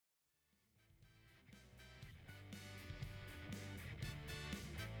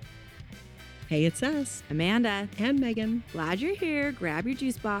Hey, it's us, Amanda. and Megan. Glad you're here. Grab your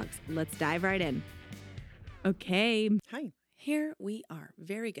juice box. Let's dive right in. Okay. Hi. Here we are.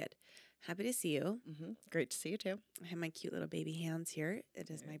 Very good. Happy to see you. Great to see you too. I have my cute little baby hands here. It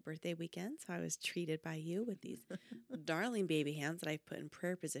is my birthday weekend, so I was treated by you with these darling baby hands that I've put in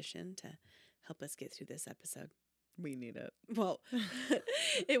prayer position to help us get through this episode. We need it. Well,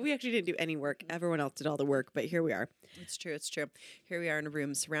 we actually didn't do any work. Everyone else did all the work, but here we are. It's true. It's true. Here we are in a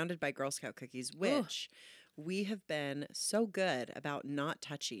room surrounded by Girl Scout cookies, which we have been so good about not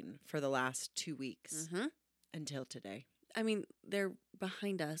touching for the last 2 weeks until today. I mean, they're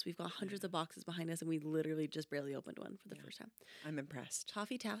behind us. We've got hundreds of boxes behind us, and we literally just barely opened one for the first time. I'm impressed.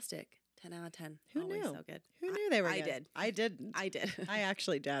 Toffee-tastic. 10 out of 10. Who Always knew? so good. Who knew they were I good? did. I didn't. I did. I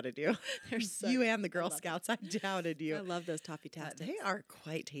actually doubted you. They're so you good. and the Girl Scouts. I doubted you. I love those Toffee-tastics. They are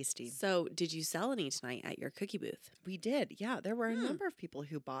quite tasty. So, did you sell any tonight at your cookie booth? We did. Yeah, there were a number of people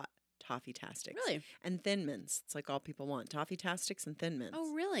who bought Toffee-tastics. Really? And Thin Mints. It's like all people want. Toffee-tastics and Thin Mints.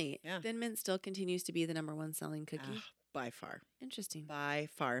 Oh, really? Yeah. Thin Mint still continues to be the number one selling cookie? By far. Interesting. By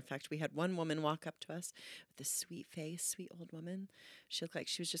far. In fact, we had one woman walk up to us with this sweet face, sweet old woman. She looked like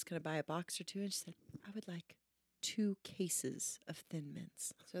she was just going to buy a box or two. And she said, I would like 2 cases of Thin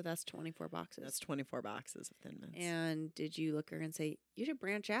Mints. So, that's 24 boxes. That's 24 boxes of Thin Mints. And did you look at her and say, you should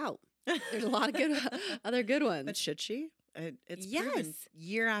branch out? There's a lot of good other good ones. But should she? It's Yes. proven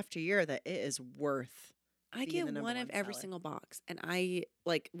year after year that it is worth I being the get number one of every seller. single box. And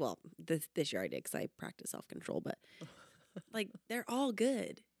this year I did because I practice self-control, but like they're all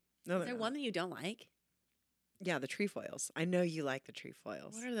good. No, Is they're there not. one that you don't like? Yeah, the trefoils. I know you like the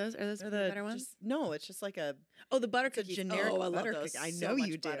trefoils. What are those? Are those They're the the better ones? No, it's just like a Oh, the butter it's a cookies. generic oh, I love butter those. cookie. I So know much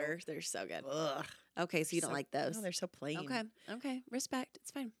you do. butter. They're so good. ugh. Okay, so you don't like those? No, they're so plain. Okay. Respect.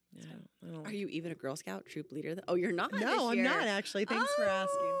 It's fine. Yeah, I don't Are you even a Girl Scout troop leader? Oh, you're not. No, this I'm year. not actually. Thanks for asking.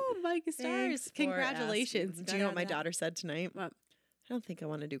 Oh, my Thanks stars! for Congratulations. asking. Do you know what my Gotta have daughter said tonight? What? I don't think I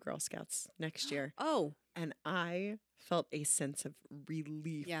want to do Girl Scouts next year. that. Oh, And I felt a sense of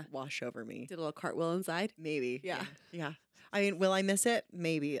relief Yeah. wash over me. did a little cartwheel inside. Maybe. Yeah. Yeah. I mean, will I miss it?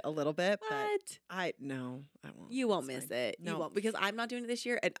 Maybe a little bit, What? but I won't. You won't It's miss fine. it. No. You won't because I'm not doing it this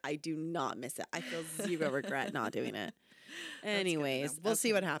year, and I do not miss it. I feel zero regret not doing it. good to know. Anyways, We'll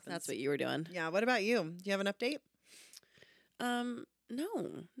see what happens. That's what you were doing. Yeah. What about you? Do you have an update?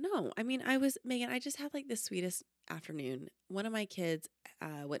 No. I mean, Megan, I just had like the sweetest afternoon. One of my kids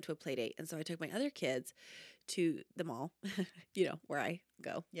went to a play date, and so I took my other kids to the mall, where I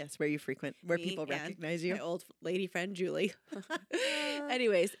go. Yes, where you frequent, where Me people and recognize you. My old lady friend, Julie.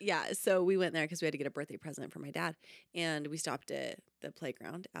 Anyways, yeah, so we went there because we had to get a birthday present for my dad, and we stopped at the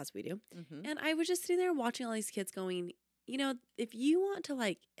playground, as we do. Mhm. And I was just sitting there watching all these kids going, if you want to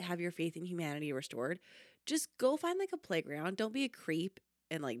like have your faith in humanity restored, just go find like a playground. Don't be a creep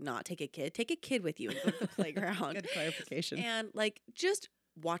and like not take a kid. Take a kid with you and go to the playground. Good clarification. And like just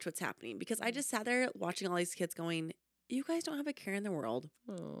watch what's happening because I just sat there watching all these kids going, you guys don't have a care in the world.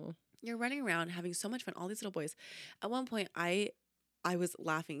 Oh. You're running around having so much fun. All these little boys. At one point, I was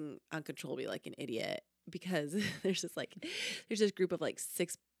laughing uncontrollably like an idiot because there's this group of like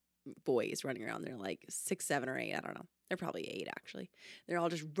 6 boys running around. They're like 6, 7, or 8. I don't know. They're probably 8 actually. They're all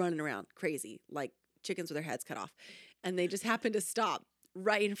just running around crazy like chickens with their heads cut off, and they just happened to stop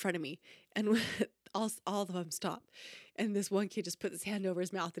right in front of me, and all of them stopped. And this one kid just put his hand over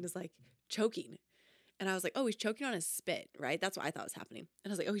his mouth and is like choking. And I was like, oh, he's choking on his spit, right? That's what I thought was happening.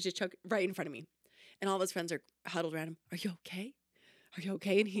 And I was like, oh, he's just choking right in front of me. And all of his friends are huddled around him. Are you okay? Are you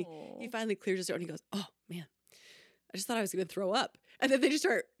okay? And he finally clears his throat and he goes, oh, man, I just thought I was going to throw up. And then they just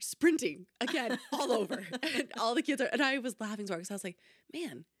start sprinting again all over. And all the kids and I was laughing so hard because I was like,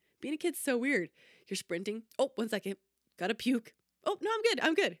 man, being a kid's so weird. You're sprinting. Oh, 1 second. Gotta puke. Oh, no,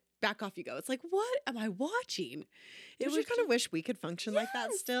 I'm good. Back off you go. It's like, what am I watching? Don't you kind of wish we could function like that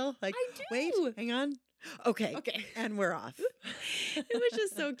Yes, still? Like, I do. wait, hang on. Okay. Okay. And we're off. It was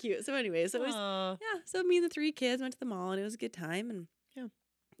just so cute. So anyway, so it was, Aw. so me and the 3 kids went to the mall and it was a good time. And Yeah.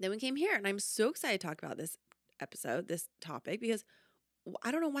 then we came here and I'm so excited to talk about this episode, this topic, because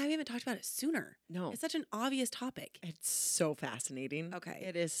I don't know why we haven't talked about it sooner. No. It's such an obvious topic. It's so fascinating. Okay.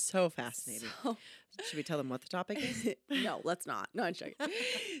 It is so fascinating. So, Should we tell them what the topic is? no, let's not. No, I'm joking.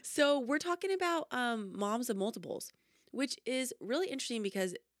 So we're talking about moms of multiples, which is really interesting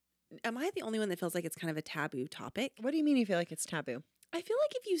because am I the only one that feels like it's kind of a taboo topic? What do you mean you feel like it's taboo? I feel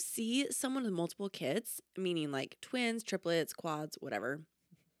like if you see someone with multiple kids, meaning like twins, triplets, quads, whatever,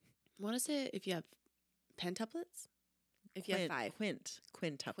 what is it if you have pentuplets? If you have 5. Quintuplets.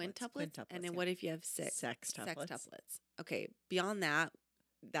 Quintuplets? And then yeah. what if you have 6? Sextuplets. Sextuplets. Okay, beyond that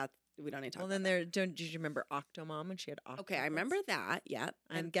We don't need to talk Well, about then did you remember Octomom when she had octuplets? Okay, I remember that. Yep.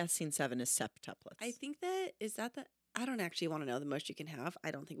 I'm guessing 7 is septuplets. I think I don't actually want to know the most you can have.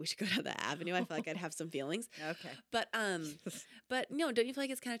 I don't think we should go down that avenue. I feel like I'd have some feelings. Okay. But no, don't you feel like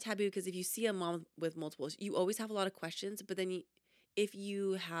it's kind of taboo? Because if you see a mom with multiples, you always have a lot of questions. But then if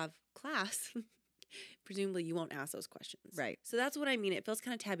you have class, presumably you won't ask those questions. Right. So that's what I mean. It feels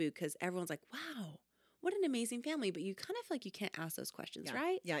kind of taboo because everyone's like, wow, what an amazing family. But you kind of feel like you can't ask those questions, Yeah.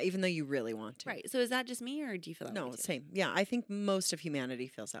 right? Yeah, even though you really want to. Right. So is that just me or do you feel that way No, too? same. Yeah, I think most of humanity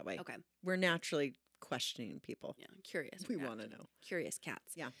feels that way. Okay. We're naturally questioning people. Yeah. Curious. We want to know. Curious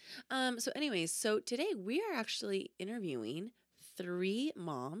cats. Yeah. So anyways, so today we are actually interviewing 3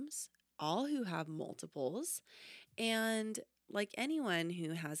 moms, all who have multiples. And like anyone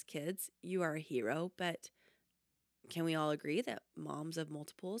who has kids, you are a hero, but can we all agree that moms of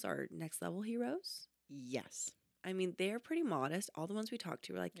multiples are next level heroes? Yes. I mean, they're pretty modest. All the ones we talked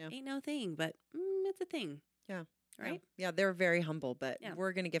to were like, ain't no thing, but it's a thing. Yeah. Right? Yeah, they're very humble, but Yeah.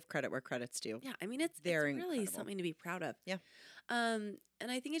 we're going to give credit where credit's due. Yeah, I mean, it's They're really incredible. something to be proud of. Yeah. And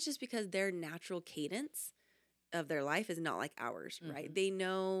I think it's just because their natural cadence of their life is not like ours, right? They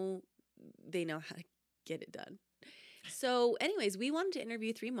know how to get it done. So anyways, we wanted to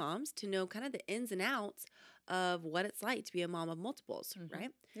interview 3 moms to know kind of the ins and outs of what it's like to be a mom of multiples, right?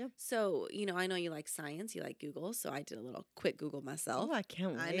 Yeah. So, I know you like science, you like Google, so I did a little quick Google myself. Oh, I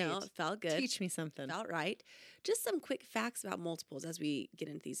can't wait. I know, it felt good. Teach me something. Felt right. Just some quick facts about multiples as we get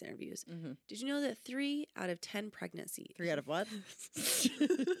into these interviews. Did you know that 3 out of 10 pregnancies? 3 out of what?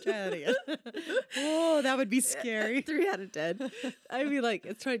 Try that again. Oh, that would be scary. 3 out of 10. I mean, like,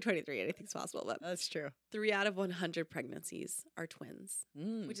 it's 2023. Anything's possible, but That's true. 3 out of 100 pregnancies are twins,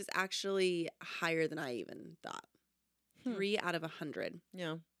 which is actually higher than I even thought. 3 out of 100.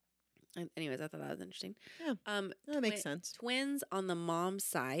 Yeah. And anyways, I thought that was interesting. Yeah. That makes sense. Twins on the mom's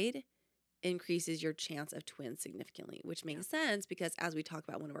side increases your chance of twins significantly, which makes sense because as we talk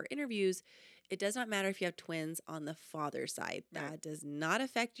about one of our interviews, it does not matter if you have twins on the father's side. Right. That does not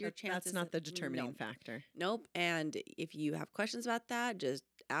affect your chances. That's not the determining factor. Nope. And if you have questions about that, just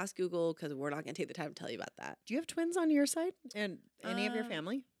ask Google because we're not going to take the time to tell you about that. Do you have twins on your side and any of your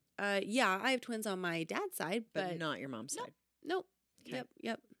family? Yeah, I have twins on my dad's side, But not your mom's side. Nope. Okay.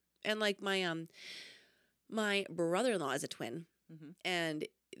 Yep. And like my brother-in-law is a twin, and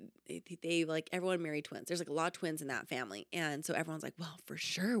they like everyone married twins. There's like a lot of twins in that family, and so everyone's like, "Well, for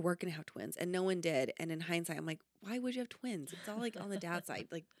sure we're gonna have twins," and no one did. And in hindsight, I'm like, "Why would you have twins? It's all like on the dad's side."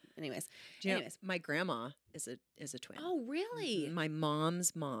 Like, anyways, my grandma is a twin. Oh, really? My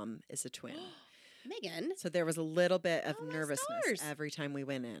mom's mom is a twin. Megan. So there was a little bit of Oh, my nervousness stars. every time we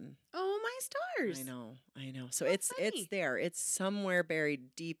went in. Oh, my stars. I know. So How it's funny. there. It's somewhere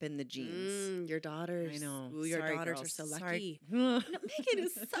buried deep in the genes. Your daughters. I know. Ooh, your Sorry, daughters girls. are so Sorry. lucky. No, Megan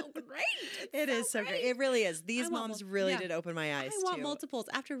is so great. It is so great. It really is. These want moms mul- really yeah. did open my eyes I want too. multiples.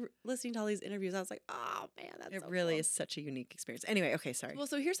 After listening to all these interviews, I was like, oh man, that's It so really cool. is such a unique experience. Anyway, okay, sorry. Well,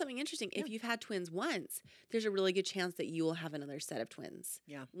 so here's something interesting. If you've had twins once, there's a really good chance that you will have another set of twins.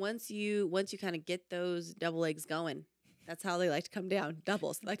 Yeah. Once you kind of get those double eggs going, that's how they like to come down.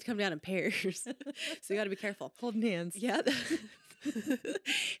 Doubles. They like to come down in pairs. So you got to be careful. Holding hands. Yeah. Here we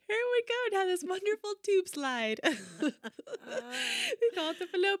go. Now this wonderful tube slide. We call it the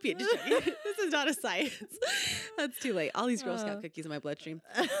fallopian. This is not a science. That's too late. All these Girl Scout cookies in my bloodstream.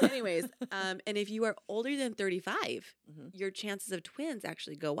 Anyways, and if you are older than 35, your chances of twins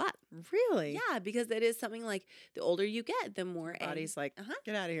actually go up. Really? Yeah, because it is something like the older you get, the more Body's like,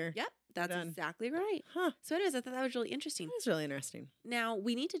 get out of here. Yep, that's done. exactly right. Huh. So anyways, I thought that was really interesting. That's really interesting. Now,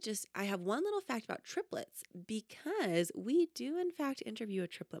 we need to I have one little fact about triplets because we do, in fact, interview a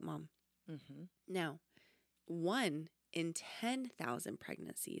triplet mom. Now, 1 in 10,000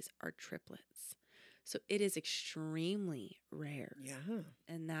 pregnancies are triplets. So it is extremely rare. Yeah.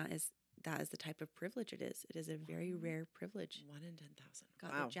 And that is the type of privilege it is. It is a very rare privilege. 1 in 10,000.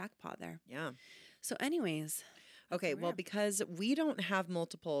 Got Wow. the jackpot there. Yeah. So anyways. Okay, well, rare. because we don't have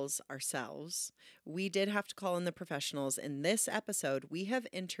multiples ourselves, we did have to call in the professionals. In this episode, we have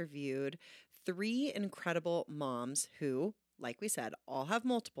interviewed 3 incredible moms who, like we said, all have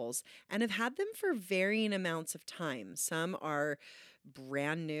multiples and have had them for varying amounts of time. Some are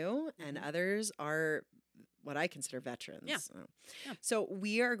brand new and others are what I consider veterans. Yeah. So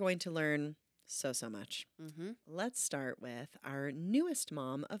we are going to learn so much. Mm-hmm. Let's start with our newest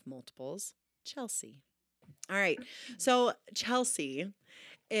mom of multiples, Chelsey. All right. So Chelsey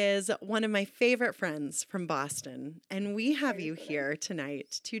is one of my favorite friends from Boston, and we have you here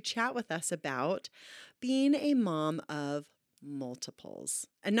tonight to chat with us about being a mom of multiples,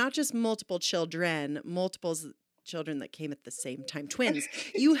 and not just multiple children, multiples children that came at the same time. Twins.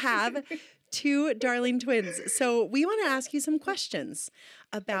 You have two darling twins. So we want to ask you some questions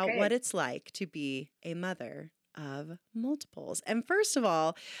about what it's like to be a mother of multiples. And first of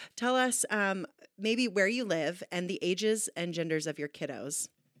all, tell us maybe where you live and the ages and genders of your kiddos.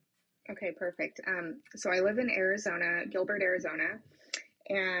 Okay, perfect. So I live in Arizona, Gilbert, Arizona,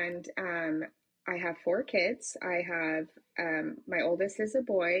 and I have 4 kids. I have my oldest is a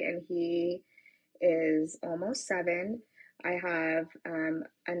boy, and he is almost 7. I have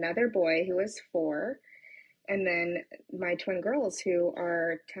another boy who is 4, and then my twin girls who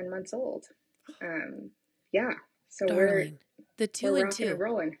are 10 months old. Yeah, so Darling. The 2 we're and 2. And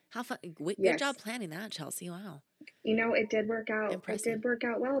rolling. How fun! Good job planning that, Chelsey. Wow. It did work out. Impressive. It did work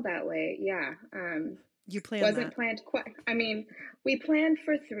out well that way. Yeah. You planned wasn't planned quite. I mean, we planned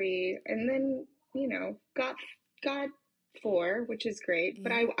for 3, and then got 4, which is great. Yeah.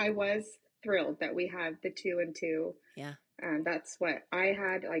 But I was thrilled that we have the 2 and 2. Yeah. That's what I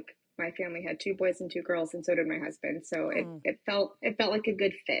had. Like my family had 2 boys and 2 girls, and so did my husband. So it felt like a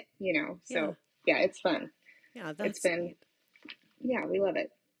good fit. So yeah, it's fun. Yeah, that's been. Yeah, we love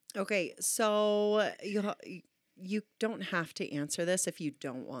it. Okay, so you don't have to answer this if you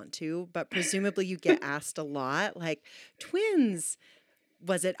don't want to, but presumably you get asked a lot, like twins.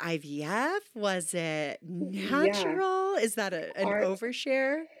 Was it IVF? Was it natural? Yeah. Is that an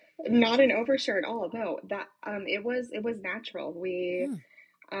overshare? Not an overshare at all. No, that it was natural. We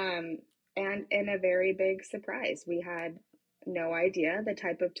and a very big surprise. We had no idea the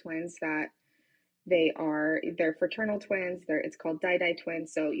type of twins that they are. They're fraternal twins. It's called di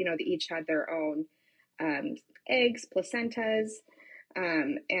twins. So they each had their own eggs, placentas,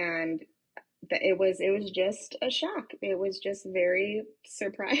 and it was just a shock. It was just very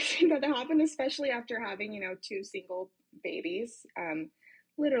surprising that happened, especially after having 2 single babies.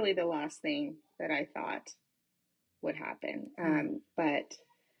 Literally the last thing that I thought would happen. But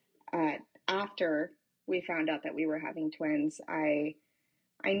after we found out that we were having twins, I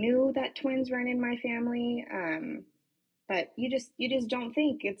knew that twins ran in my family, but you just don't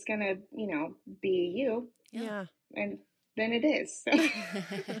think it's gonna be you. Yeah. And then it is.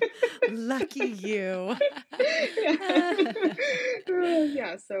 Lucky you.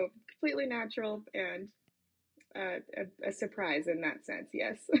 Yeah, so completely natural and a surprise in that sense.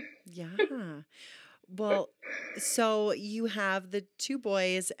 Yes. Yeah. Well, so you have the 2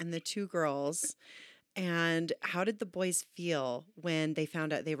 boys and the 2 girls. And how did the boys feel when they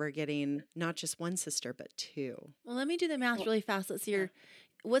found out they were getting not just 1 sister, but 2? Well, let me do the math really fast. Let's see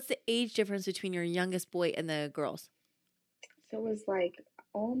what's the age difference between your youngest boy and the girls? So it was like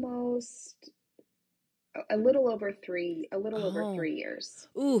almost a little over 3 years.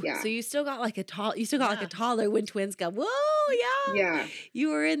 Ooh, yeah. So you still got like a toddler when twins go. Whoa, yeah. Yeah. You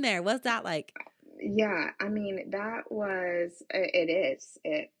were in there. What's that like? Yeah, I mean, that was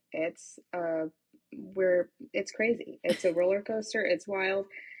it's crazy. It's a roller coaster. It's wild.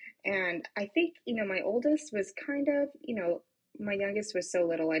 And I think, my oldest was kind of, my youngest was so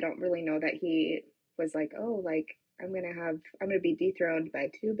little. I don't really know that he was like, oh, like I'm going to be dethroned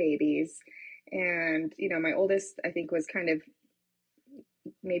by 2 babies. And, my oldest, I think, was kind of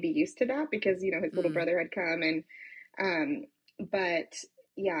maybe used to that because, his little brother had come. And, but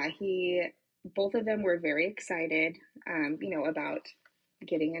yeah, both of them were very excited, about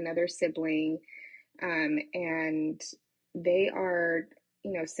getting another sibling. And they are,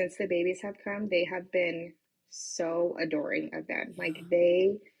 since the babies have come, they have been so adoring of them. Like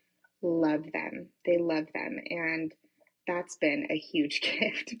they love them. They love them. And that's been a huge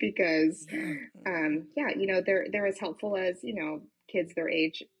gift because, they're as helpful as, kids their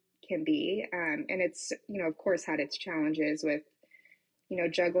age can be. And it's, of course had its challenges with,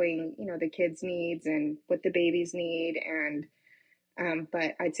 juggling, the kids' needs and what the babies need. And,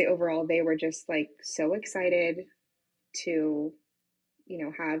 but I'd say overall, they were just like so excited to,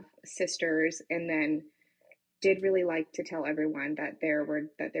 have sisters, and then did really like to tell everyone that there were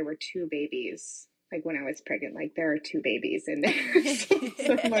 2 babies. Like when I was pregnant, like there are 2 babies in there.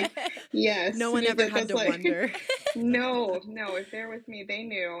 So I'm like, yes. No one ever had to wonder. No, if they're with me, they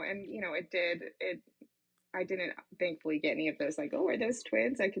knew. And, I didn't thankfully get any of those like, oh, are those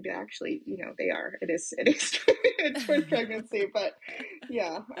twins? I could be actually, they are. It is a twin pregnancy, but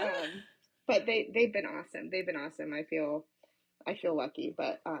yeah. But they've been awesome. They've been awesome. I feel lucky,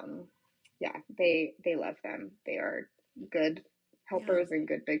 but yeah, they love them. They are good helpers and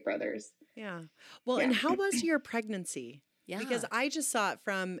good big brothers. Yeah. Well, and how was your pregnancy? Yeah. Because I just saw it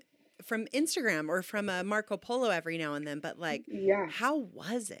from Instagram or from a Marco Polo every now and then, but like, how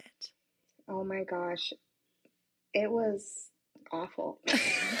was it? Oh my gosh. It was awful.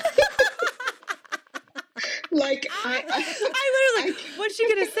 Like I literally like, what's she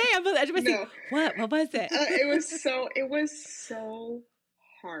gonna say? I'm on the edge of my seat. No. What was it? It was so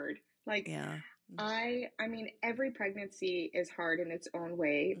hard. Like, Yeah. I mean, every pregnancy is hard in its own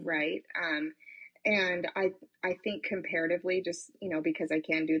way, right? And I think comparatively, just, you know, because I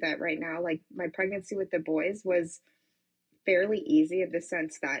can do that right now, like my pregnancy with the boys was fairly easy in the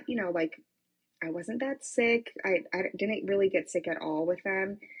sense that, you know, like I wasn't that sick. I didn't really get sick at all with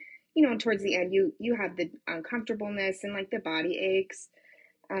them. You know, towards the end, you have the uncomfortableness and like the body aches.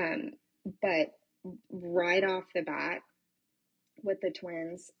 Um, but right off the bat with the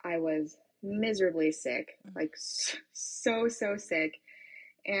twins, I was miserably sick, like so sick,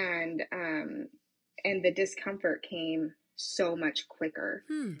 and the discomfort came so much quicker.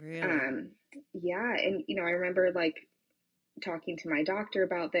 Really? Yeah, and you know, I remember like talking to my doctor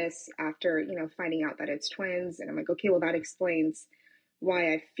about this after, you know, finding out that it's twins, and I'm like, okay, well that explains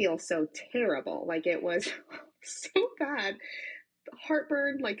why I feel so terrible. Like it was so bad.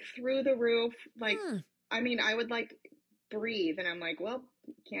 Heartburn like through the roof. Like I mean, I would like breathe and I'm like, well,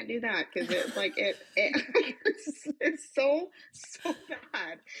 can't do that because it's like it's so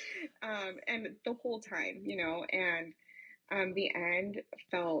bad. And the whole time, you know, and the end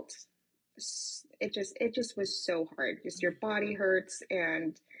felt it just was so hard. Just your body hurts,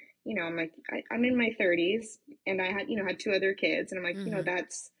 and you know, I'm like I'm in my 30s and I had, you know, had two other kids, and I'm like, you know,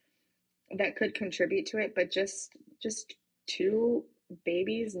 that could contribute to it, but just two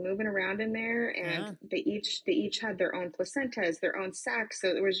babies moving around in there, and they each had their own placentas, their own sacs, so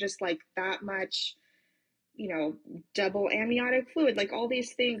it was just like that much, you know, double amniotic fluid, like all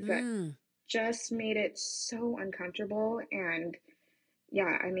these things that just made it so uncomfortable. And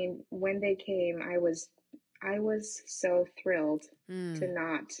yeah, I mean, when they came, I was so thrilled to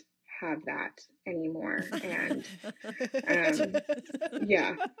not have that anymore. And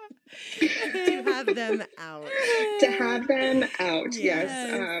yeah. To have them out. To have them out,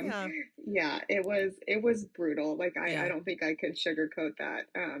 yes. Yeah. It was brutal. Like I don't think I could sugarcoat that.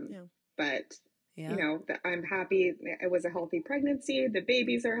 But you know, I'm happy it was a healthy pregnancy. The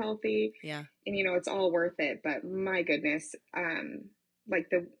babies are healthy. Yeah. And you know, it's all worth it. But my goodness,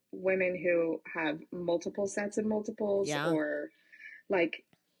 like the women who have multiple sets of multiples, or like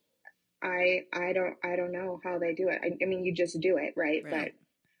I don't know how they do it. I mean, you just do it, right? But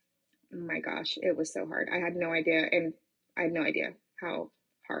my gosh, it was so hard. I had no idea, and I had no idea how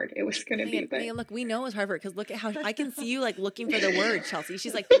hard it was going to be. But Megan, look, we know it's hard for her because look at how I can see you like looking for the word, Chelsey.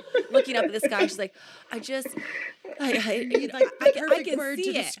 She's like looking up at the sky. She's like, I can word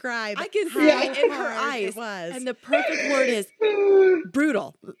see to it. describe. I can see it in her eyes. And the perfect word is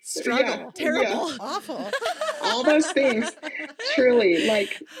brutal, struggle, terrible, awful. All those things. Truly,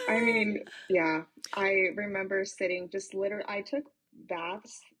 like, I mean, yeah. I remember sitting just literally. I took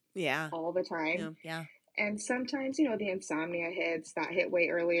baths. All the time. Yeah. And sometimes, you know, the insomnia hits, that hit way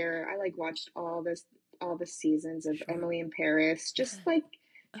earlier. I like watched all the seasons of Emily in Paris, just like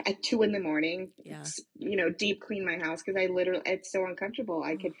at 2 a.m. You know, deep clean my house because it's so uncomfortable.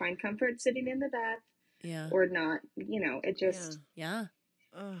 I could find comfort sitting in the bath or not, you know, it just, yeah.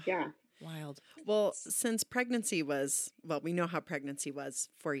 Wild. Well, since pregnancy was, we know how pregnancy was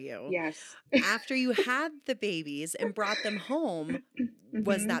for you. Yes. After you had the babies and brought them home,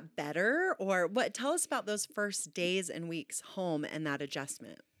 was that better? Or what? Tell us about those first days and weeks home and that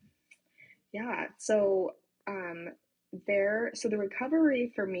adjustment. Yeah. So, so the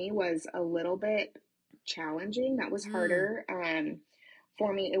recovery for me was a little bit challenging. That was harder.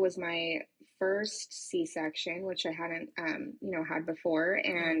 For me, it was my first C-section, which I hadn't, you know, had before.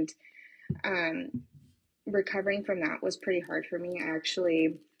 And, recovering from that was pretty hard for me. I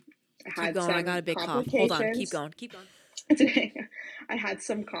actually had some I got a big cough. Hold on. Keep going. I had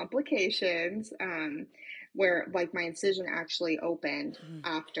some complications, where like my incision actually opened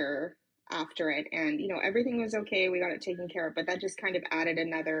after it, and you know, everything was okay. We got it taken care of, but that just kind of added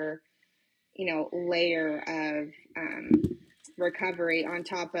another, you know, layer of, recovery on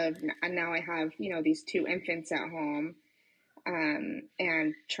top of, and now I have, you know, these two infants at home,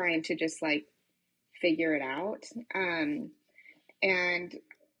 and trying to just like figure it out. And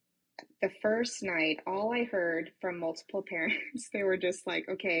the first night, all I heard from multiple parents, they were just like,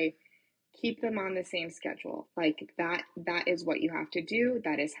 okay, keep them on the same schedule. Like that is what you have to do.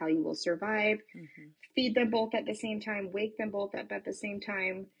 That is how you will survive. Feed them both at the same time, wake them both up at the same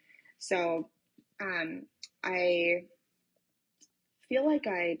time. So, I feel like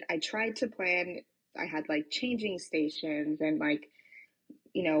I tried to plan. I had like changing stations, and like,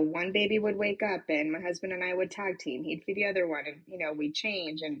 you know, one baby would wake up and my husband and I would tag team. He'd feed the other one, and, you know, we'd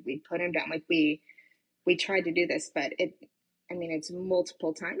change and we'd put him down. Like we tried to do this, but I mean, it's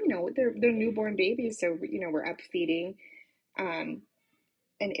multiple times, they're newborn babies. So, we're up feeding. Um,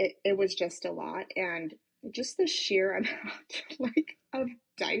 and it was just a lot. And just the sheer amount like of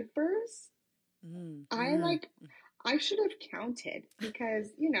diapers, I Mm-hmm. like, I should have counted because,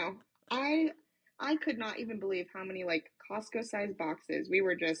 I I could not even believe how many like Costco sized boxes we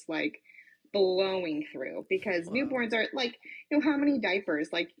were just like blowing through because Wow. newborns are like, how many diapers?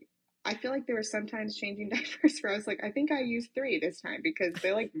 Like I feel like they were sometimes changing diapers for us. Like I think I used 3 this time because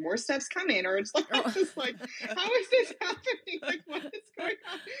they're like more stuff's coming, or it's like Oh. just like how is this happening? Like what is going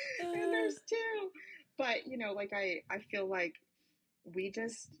on? And there's 2. But like I feel like we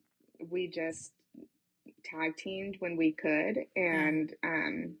just we just tag teamed when we could, Yeah.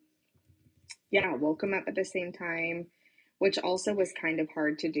 and yeah, woke them up at the same time, which also was kind of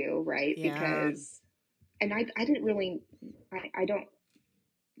hard to do, right? Yeah. Because, and I didn't really, I don't,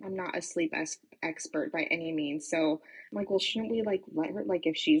 I'm not a sleep expert by any means. So I'm like, well, shouldn't we like let her, like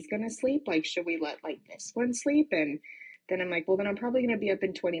if she's going to sleep, like, should we let like this one sleep? And then I'm like, well, then I'm probably going to be up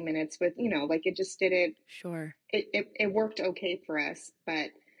in 20 minutes with, like it just didn't, Sure. it worked okay for us. But,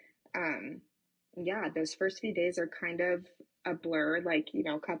 um, yeah, those first few days are kind of a blur, like,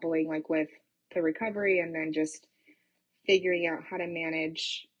 coupling like with the recovery and then just figuring out how to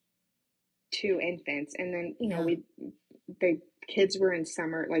manage 2 infants. And then, Yeah. the kids were in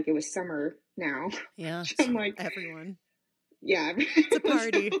summer, like it was summer now. Yeah. I'm like, Everyone. yeah, It's a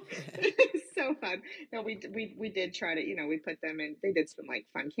party. it's so fun. No, we did try to, we put them in, they did some like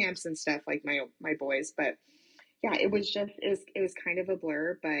fun camps and stuff, like my boys, but yeah, it was kind of a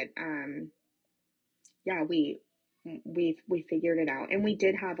blur, but, yeah, we figured it out, and we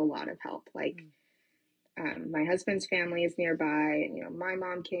did have a lot of help. Like, my husband's family is nearby, and my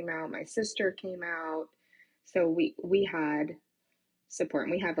mom came out, my sister came out, so we had support,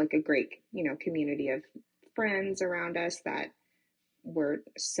 and we have like a great community of friends around us that were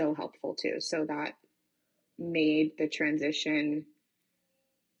so helpful too. So that made the transition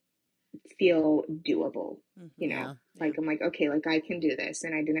feel doable. Mm-hmm. Yeah. Like I'm like, okay, like I can do this,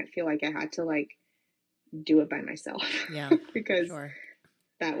 and I didn't feel like I had to like do it by myself. Yeah. Because Sure.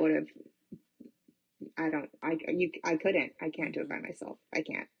 that would have, I couldn't, I can't do it by myself. I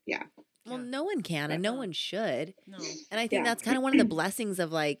can't. Yeah. Well, Yeah. no one can, and no No. one should. No. And I think Yeah. that's kind of one of the blessings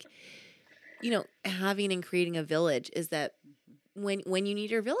of like, having and creating a village is that when you need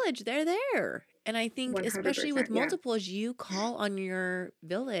your village, they're there. And I think especially 100%. with Yeah. multiples, you call on your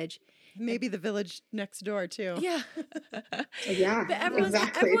village. Maybe the village next door too. Yeah. Yeah, But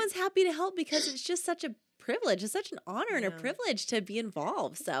exactly. everyone's happy to help because it's just such a privilege. It's such an honor and a Yeah. privilege to be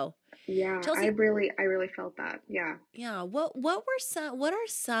involved. So, Yeah. I Chelsey, really felt that. Yeah. yeah, what are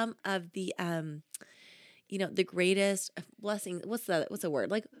some of the the greatest blessings? What's the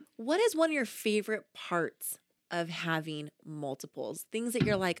word? Like, what is one of your favorite parts of having multiples? Things that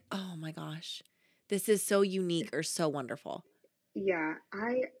you're like, "Oh my gosh, this is so unique or so wonderful." Yeah.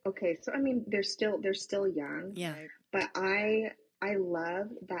 Okay. So, I mean, they're still young, Yeah. Right. but I love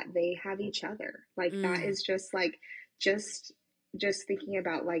that they have each other. Like that Mm. is just like, just, just thinking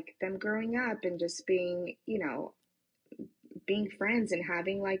about like them growing up and just being, being friends and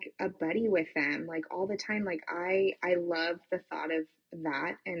having like a buddy with them like all the time. Like I love the thought of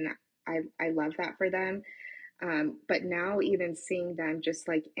that, and I love that for them. But now even seeing them just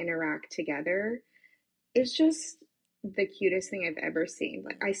like interact together is just the cutest thing I've ever seen.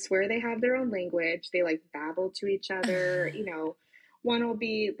 Like I swear they have their own language. They like babble to each other. One will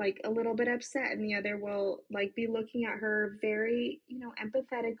be like a little bit upset and the other will like be looking at her very,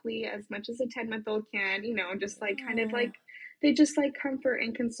 empathetically as much as a 10-month-old can, and just like kind of Oh, like they just like comfort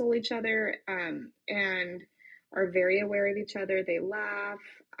and console each other, and are very aware of each other. They laugh.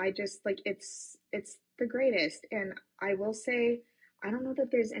 I just like it's the greatest. And I will say I don't know that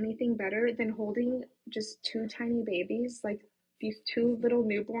there's anything better than holding just 2 tiny babies, like these 2 little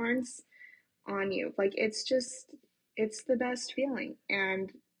newborns on you. Like it's the best feeling.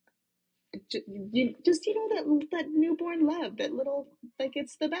 And you just that newborn love, that little, like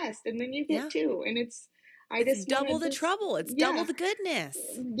it's the best. And then you get yeah. 2, and I It's just double wanted the this. trouble. It's double Yeah, the goodness.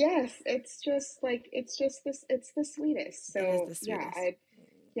 yes, it's just this, it's the sweetest. It is So the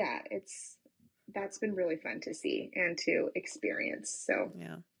yeah, sweetest. that's been really fun to see and to experience. So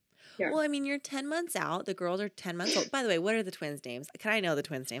Yeah. yeah. Well, I mean, you're 10 months out. The girls are 10 months old. By the way, what are the twins' names? Can I know the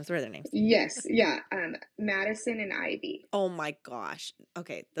twins' names? What are their names? Yes, yeah. Madison and Ivy. Oh my gosh.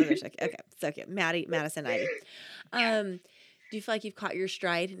 Okay, those are so cute. Okay, so cute. Maddie, Madison, Ivy. Do you feel like you've caught your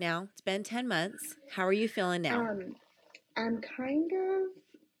stride now? It's been 10 months. How are you feeling now? I'm kind of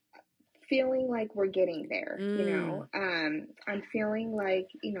feeling like we're getting there, Mm. I'm feeling like,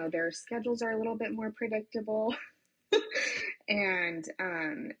 their schedules are a little bit more predictable.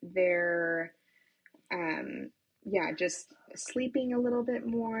 and they're just sleeping a little bit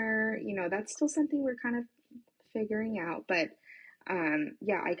more. That's still something we're kind of figuring out, but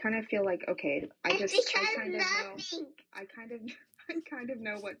I kind of feel like, okay, I kind of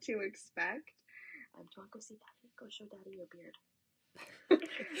know what to expect. Do you want to go see Daddy? Go show Daddy your beard.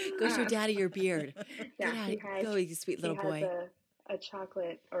 Go show Daddy your beard. Yeah, go, you sweet little boy. He has a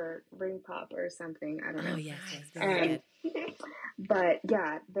chocolate or ring pop or something. I don't know. Oh yes, very good. But yeah, I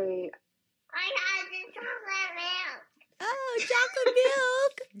had the chocolate milk. Oh, chocolate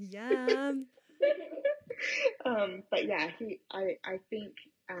milk. Yeah. But yeah, I think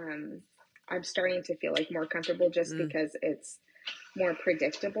I'm starting to feel like more comfortable just because it's more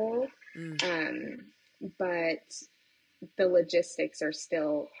predictable. But the logistics are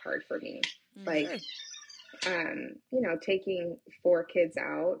still hard for me. Like, taking 4 kids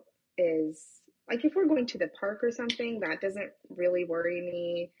out is like, if we're going to the park or something, that doesn't really worry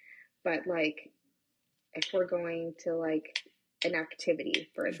me. But like, if we're going to like an activity,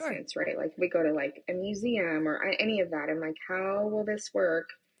 for instance, right? Like we go to like a museum or any of that, I'm like, how will this work?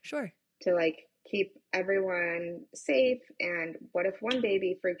 Sure. To like keep everyone safe. And what if one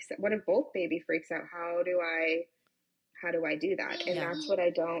baby freaks out? What if both baby freaks out? How do I do that? And that's what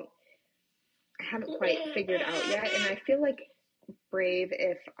I haven't quite figured out yet. And I feel like brave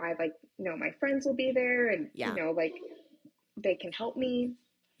if I like, my friends will be there and, like they can help me.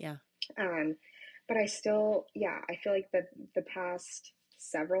 Yeah. But I still, I feel like the past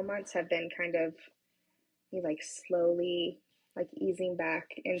several months have been kind of me like slowly like easing back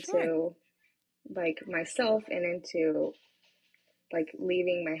into like myself and into like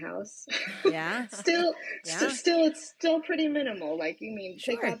leaving my house. Yeah. Still, it's still pretty minimal. Like,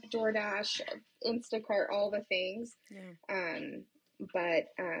 pick up DoorDash, Instacart, all the things. Yeah. But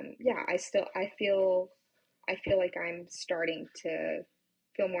I feel like I'm starting to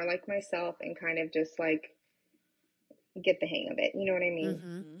feel more like myself and kind of just like get the hang of it. You know what I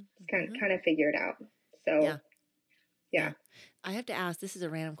mean? Kind of figure it out. So yeah. I have to ask, this is a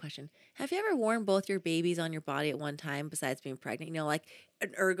random question. Have you ever worn both your babies on your body at one time besides being pregnant? Like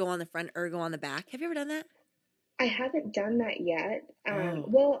an ergo on the front, ergo on the back. Have you ever done that? I haven't done that yet.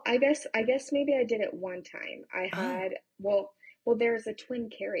 Well, I guess maybe I did it one time. I had, well, there's a twin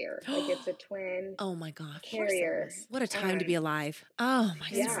carrier. Like it's a twin. Oh my gosh. Carrier. What a time to be alive. Oh my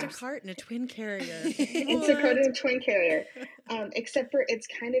Yeah. Instacart and a twin carrier. Instacart and a twin carrier. Except for it's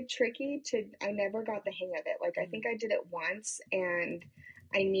kind of tricky I never got the hang of it. Like I think I did it once and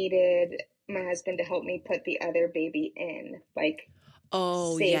I needed my husband to help me put the other baby in, like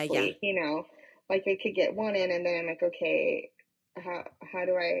safely, like I could get one in and then I'm like, okay, how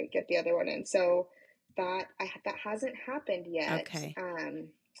do I get the other one in? So that hasn't happened yet. Okay.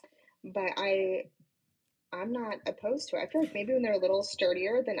 But I'm not opposed to it. I feel like maybe when they're a little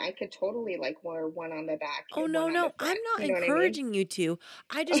sturdier, then I could totally like wear one on the back. Oh no, I'm not encouraging you to.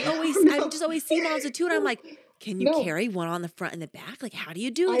 I just always see moms with two, and I'm like, can you carry one on the front and the back? Like, how do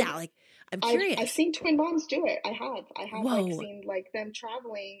you do that? Like, I'm curious. I've seen twin moms do it. I have like seen like them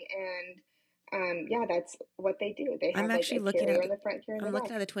traveling and that's what they do. They have like a carrier in the front, carrier in the back. I'm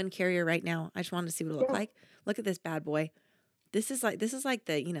looking at the twin carrier right now. I just wanted to see what it looked like. Look at this bad boy. This is like the,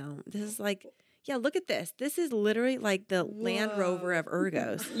 this is like, look at this. This is literally like the Land Rover of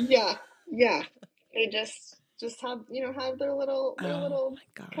ergos. Yeah. They just have, have their little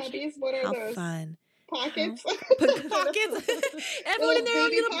cubbies. What are those? How fun. Pockets. Pockets. Everyone in their own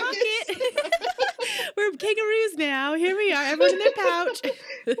little pocket. We're kangaroos now. Here we are. Everyone in their pouch.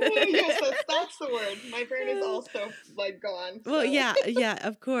 Yes, that's the word. My brain is also like gone. So. Well, yeah,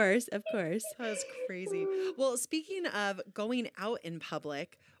 of course. That's crazy. Well, speaking of going out in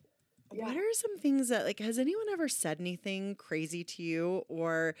public, what are some things that, like, has anyone ever said anything crazy to you,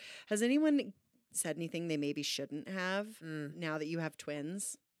 or has anyone said anything they maybe shouldn't have now that you have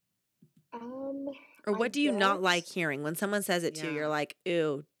twins? Or what do you not like hearing when someone says it to you? You're like,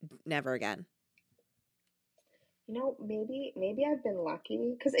 ew, never again. Maybe I've been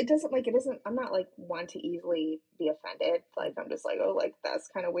lucky because I'm not like one to easily be offended. Like I'm just like, oh, like that's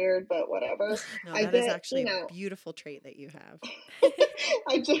kind of weird, but whatever. No, that is actually a beautiful trait that you have.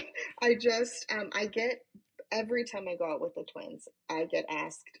 I get every time I go out with the twins, I get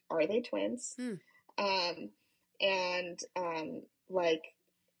asked, are they twins? Like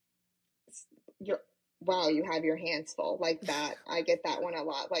you have your hands full like that. I get that one a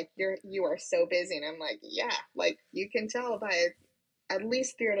lot. Like you are so busy. And I'm like, yeah, like you can tell by at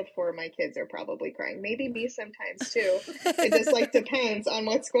least 3 out of 4 of my kids are probably crying. Maybe me sometimes too. It just like depends on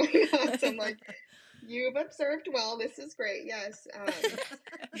what's going on. So I'm like, you've observed well. This is great. Yes.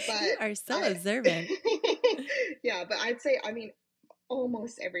 But you are so observant. Yeah, but I'd say, I mean,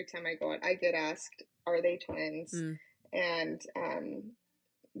 almost every time I go out, I get asked, are they twins? Mm. And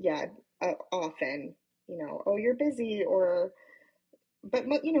yeah, often, oh, you're busy, or, but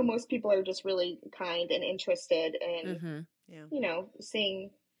most people are just really kind and interested in, Mm-hmm. Yeah.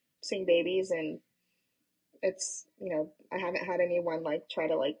 Seeing babies, and it's, I haven't had anyone like try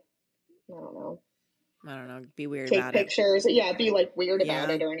to like, I don't know, be weird take about it. pictures, be like weird about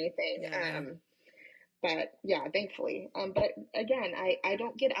Yeah. it or anything. Yeah. But yeah, thankfully. But again, I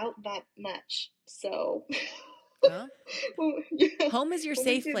don't get out that much, so Well, well, yeah, home is your when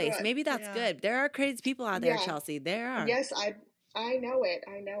we safe do go place. out, Maybe that's Yeah. good. There are crazy people out there, yeah, Chelsey. There are. yes, I know it,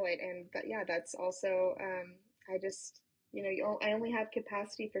 and but yeah, that's also I just I only have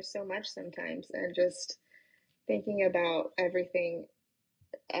capacity for so much sometimes, and just thinking about everything,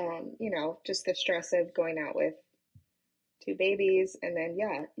 just the stress of going out with two babies, and then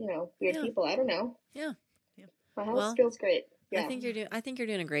weird Yeah. people. I don't know. Yeah. My house Well, feels great. Yeah. I think you're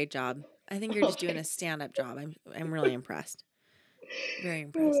doing a great job. I think you're just doing a stand-up job. I'm really impressed. Very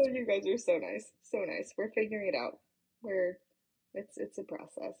impressed. Oh, you guys are so nice. So nice. We're figuring it out. It's a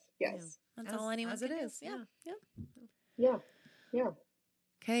process. Yes. That's all anyone as it can do. is. Yeah. Yeah. Yeah.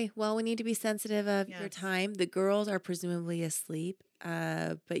 Okay. Well, we need to be sensitive of your Yes. time. The girls are presumably asleep,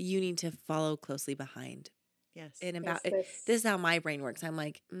 but you need to follow closely behind. Yes. In about Yes, this is how my brain works. I'm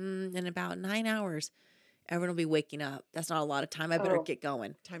like, in about 9 hours, everyone will be waking up. That's not a lot of time. I better Oh, get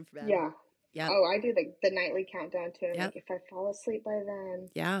going. Time for bed. yeah. Yeah. Oh, I do the nightly countdown too. I'm Yep. like, if I fall asleep by then,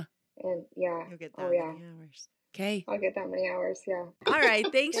 Yeah. and yeah. You'll get that Oh, yeah. many hours. Okay. I'll get that many hours. Yeah. All right.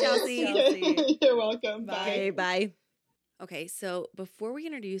 Thanks, Chelsey. Chelsey. You're welcome. Bye. Bye. Okay, bye. Okay, so before we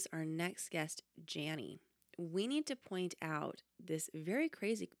introduce our next guest, Jani, we need to point out this very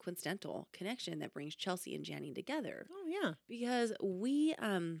crazy coincidental connection that brings Chelsey and Jani together. Oh yeah. Because we,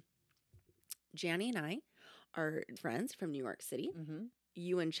 Jani and I are friends from New York City. Mm-hmm.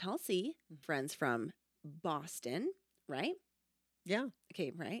 You and Chelsey, friends from Boston, right? Yeah.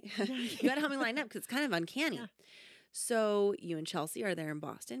 Okay, right? You got to help me line up because it's kind of uncanny. Yeah. So you and Chelsey are there in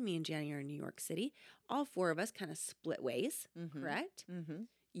Boston. Me and Jani are in New York City. All four of us kind of split ways, correct? Mm-hmm.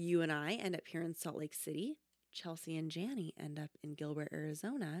 You and I end up here in Salt Lake City. Chelsey and Jani end up in Gilbert,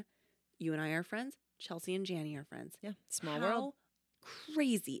 Arizona. You and I are friends. Chelsey and Jani are friends. Yeah. Small How world.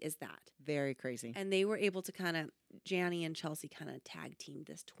 crazy is that? Very crazy. And they were able to kind of, Jani and Chelsey kind of tag teamed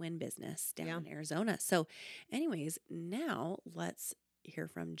this twin business down in Arizona. So anyways, now let's hear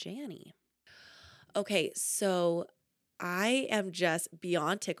from Jani. Okay, so I am just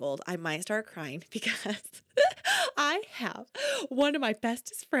beyond tickled. I might start crying because I have one of my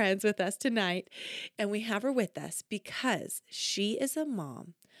bestest friends with us tonight, and we have her with us because she is a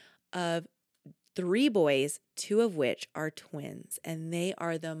mom of 3 boys, 2 of which are twins, and they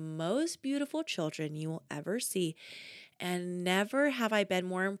are the most beautiful children you will ever see. And never have I been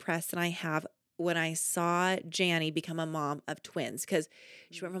more impressed than I have when I saw Jani become a mom of twins, because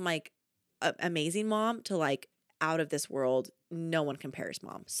she went from like amazing mom to like out of this world, no one compares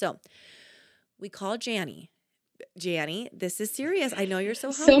mom. So we call Jani. Jani, this is serious. I know you're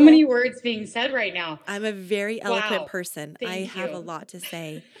so humble. So many words being said right now. I'm a very eloquent Wow. person. Thank I have you. a lot to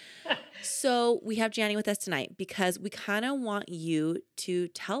say. So we have Jani with us tonight because we kind of want you to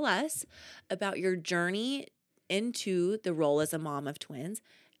tell us about your journey into the role as a mom of twins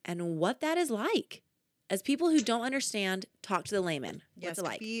and what that is like. As people who don't understand, talk to the layman. What's it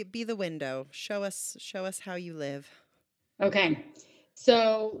like? Be the window. Show us how you live. Okay.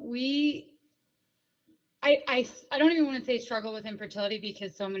 So I don't even want to say struggle with infertility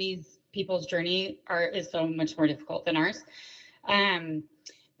because so many people's journey is so much more difficult than ours.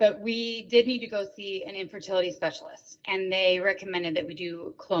 But we did need to go see an infertility specialist, and they recommended that we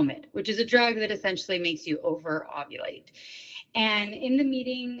do Clomid, which is a drug that essentially makes you over-ovulate. And in the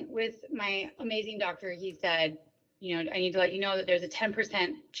meeting with my amazing doctor, he said, I need to let you know that there's a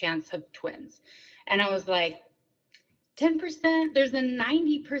 10% chance of twins. And I was like, 10%? There's a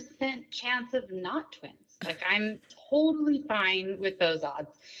 90% chance of not twins. Like, I'm totally fine with those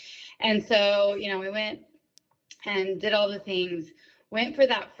odds. And so, we went and did all the things. Went for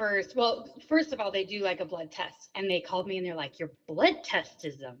that first. Well, first of all, they do like a blood test, and they called me and they're like, your blood test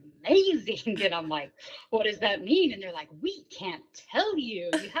is amazing. And I'm like, what does that mean? And they're like, we can't tell you.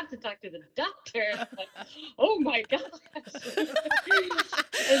 You have to talk to the doctor. I'm like, oh my gosh.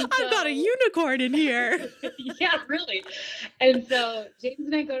 I've got a unicorn in here. Yeah, really. And so James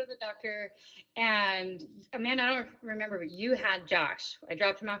and I go to the doctor, and Amanda, I don't remember, but you had Josh. I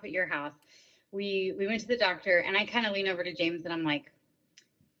dropped him off at your house. We went to the doctor, and I kind of lean over to James and I'm like,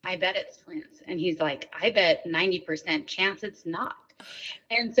 I bet it's twins. And he's like, I bet 90% chance it's not.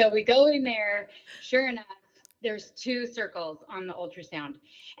 And so we go in there, sure enough, there's 2 circles on the ultrasound.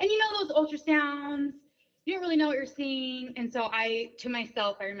 And you know those ultrasounds, you don't really know what you're seeing. And so to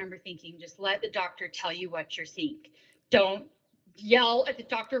myself, I remember thinking, just let the doctor tell you what you're seeing. Don't yell at the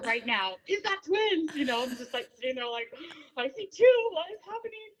doctor right now, is that twins? You know, I'm just like sitting there like, I see 2, what is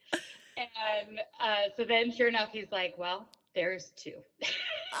happening? And so then sure enough, he's like, well, there's 2.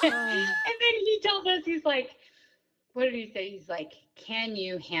 And then he tells us, he's like, what did he say? He's like, can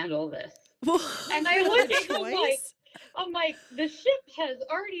you handle this? And I looked at him like, I'm like, the ship has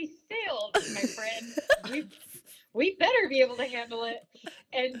already sailed, my friend. We better be able to handle it.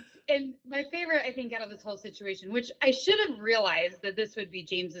 And my favorite, I think, out of this whole situation, which I should have realized that this would be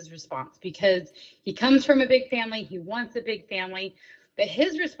James's response, because he comes from a big family, he wants a big family, but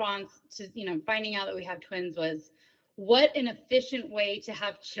his response to, you know, finding out that we have twins was, what an efficient way to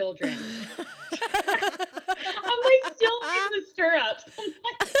have children. I'm like still in the stirrups. I'm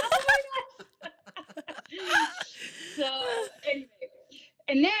like, oh my gosh. So anyway,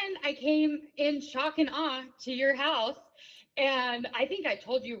 and then I came in shock and awe to your house, and I think I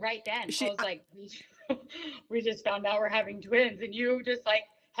told you right then. I was like, we just found out we're having twins, and you just like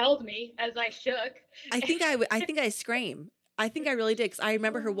held me as I shook. I think I screamed. I think I really did, because I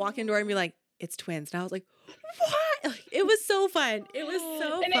remember her walking in the door and be like, it's twins. And I was like, what? It was so fun. It was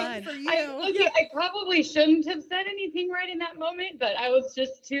so fun. For you. I probably shouldn't have said anything right in that moment, but I was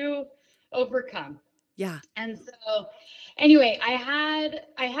just too overcome. Yeah. And so anyway, I had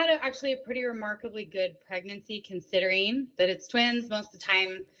actually a pretty remarkably good pregnancy, considering that it's twins. Most of the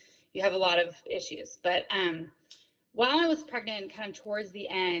time you have a lot of issues. But while I was pregnant, kind of towards the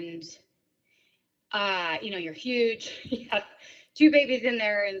end, you know, you're huge. You have 2 babies in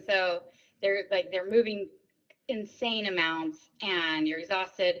there, and so they're moving insane amounts, and you're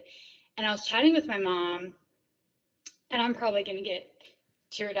exhausted. And I was chatting with my mom, and I'm probably gonna get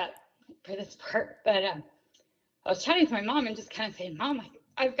teared up for this part, but I was chatting with my mom and just kind of saying, Mom,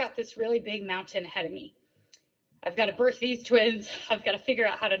 I've got this really big mountain ahead of me. I've got to birth these twins. I've got to figure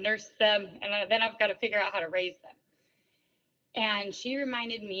out how to nurse them, and then I've got to figure out how to raise them. And she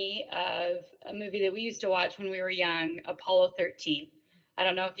reminded me of a movie that we used to watch when we were young, Apollo 13. I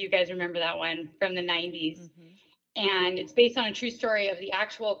don't know if you guys remember that one from the 90s. Mm-hmm. And it's based on a true story of the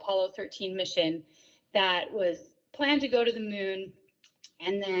actual Apollo 13 mission that was planned to go to the moon.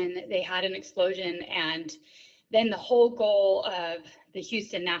 And then they had an explosion. And then the whole goal of the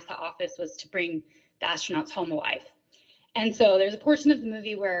Houston NASA office was to bring the astronauts home alive. And so there's a portion of the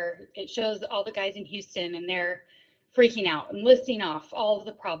movie where it shows all the guys in Houston, and they're freaking out and listing off all of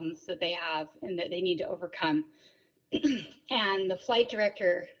the problems that they have and that they need to overcome. And the flight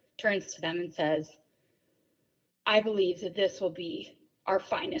director turns to them and says, I believe that this will be our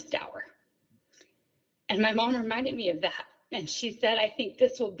finest hour. And my mom reminded me of that. And she said, I think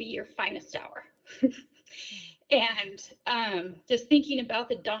this will be your finest hour. And just thinking about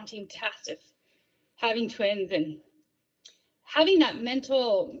the daunting task of having twins and having that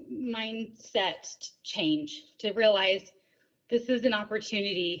mental mindset change to realize this is an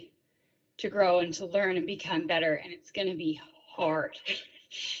opportunity to grow and to learn and become better, and it's going to be hard.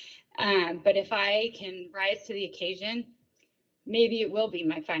 But if I can rise to the occasion, maybe it will be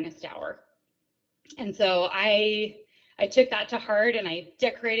my finest hour. And so I took that to heart, and I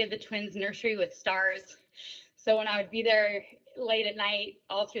decorated the twins' nursery with stars. So when I would be there late at night,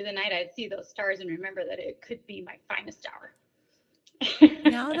 all through the night, I'd see those stars and remember that it could be my finest hour.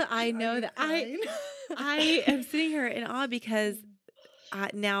 Now that I know that, I am sitting here in awe, because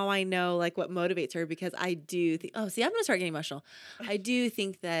now I know like what motivates her, because I do think, I'm going to start getting emotional. I do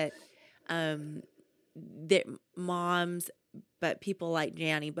think that that moms, but people like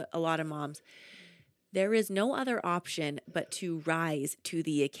Jani, but a lot of moms, there is no other option but to rise to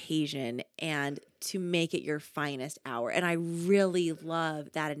the occasion and to make it your finest hour. And I really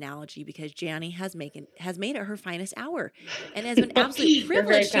love that analogy, because Jani has made it her finest hour, and has been absolutely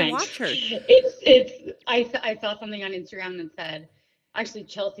privileged to watch her. I saw something on Instagram that said, actually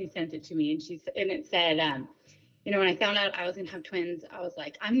Chelsey sent it to me, and it said, when I found out I was gonna have twins, I was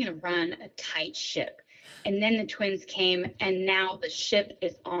like, I'm gonna run a tight ship. And then the twins came, and now the ship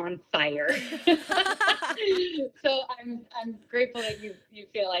is on fire. So I'm grateful that you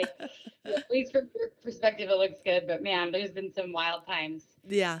feel like, at least from your perspective, it looks good. But man, there's been some wild times.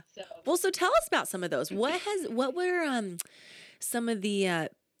 Yeah. So tell us about some of those. What were some of the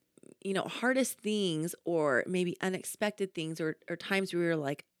hardest things, or maybe unexpected things, or times where we were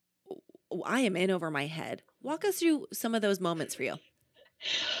like, oh, I am in over my head? Walk us through some of those moments for you.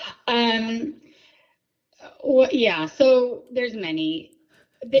 Well, yeah, so there's many.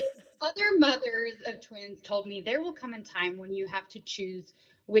 The other mothers of twins told me there will come a time when you have to choose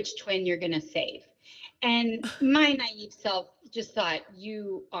which twin you're going to save. And my naive self just thought,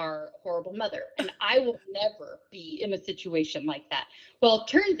 you are a horrible mother, and I will never be in a situation like that. Well, it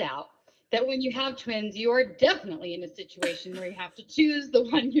turns out that when you have twins, you are definitely in a situation where you have to choose the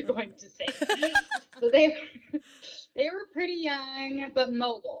one you're going to save. So they were pretty young, but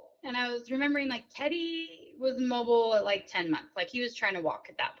mobile. And I was remembering, like, Teddy was mobile at like 10 months. Like, he was trying to walk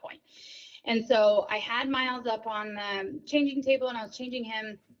at that point. And so I had Miles up on the changing table, and I was changing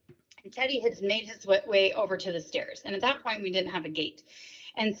him. And Teddy had made his way over to the stairs. And at that point, we didn't have a gate.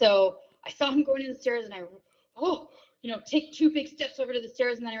 And so I saw him going to the stairs, and I, take 2 big steps over to the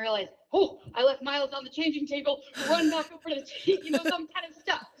stairs. And then I realized, I left Miles on the changing table, run back over to some kind of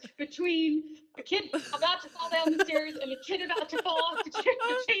stuff between a kid about to fall down the stairs and a kid about to fall off the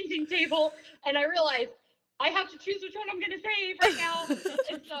changing table. And I realized I have to choose which one I'm going to save right now.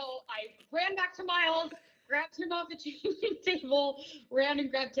 And so I ran back to Miles, grabbed him off the changing table, ran and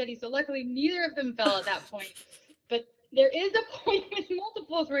grabbed Teddy. So luckily, neither of them fell at that point. But there is a point with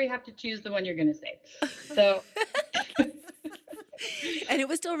multiples where you have to choose the one you're going to save. So. And it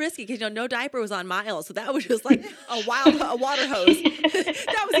was still risky because no diaper was on Miles, so that was just like a water hose.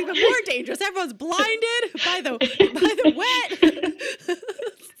 That was even more dangerous. Everyone's blinded by the wet.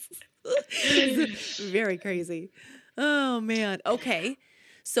 Very crazy. Oh man. Okay.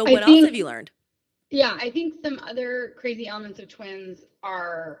 So what else have you learned? Yeah, I think some other crazy elements of twins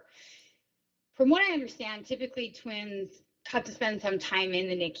are, from what I understand, typically twins have to spend some time in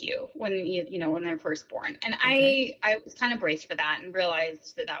the NICU when they're first born. And okay. I was kind of braced for that and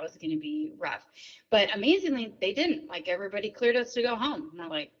realized that was going to be rough. But amazingly, they didn't. Like, everybody cleared us to go home. And I'm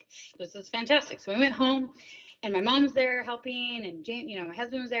like, this is fantastic. So we went home, and my mom was there helping, and Jane, my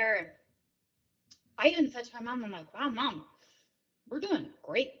husband was there. And I even said to my mom, I'm like, wow, Mom, we're doing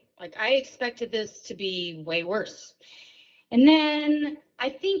great. Like, I expected this to be way worse. And then I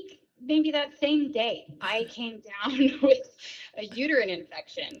think maybe that same day I came down with a uterine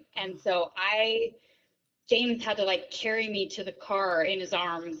infection. And so James had to carry me to the car in his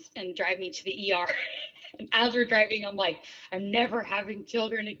arms and drive me to the ER. And as we're driving, I'm like, I'm never having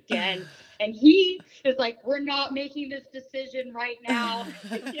children again. And he is like, we're not making this decision right now.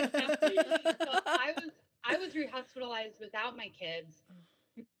 So I was rehospitalized without my kids.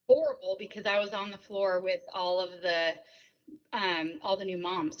 Horrible, because I was on the floor with all the new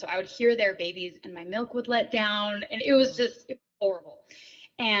moms. So I would hear their babies, and my milk would let down, and it was just horrible.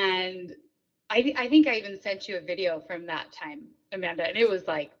 And I think I even sent you a video from that time, Amanda, and it was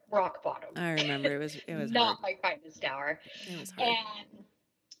like rock bottom. I remember it was not hard. My finest hour. It was hard.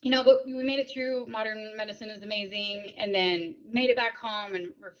 And but we made it through. Modern medicine is amazing, and then made it back home,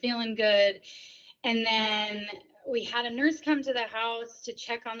 and we're feeling good. And then we had a nurse come to the house to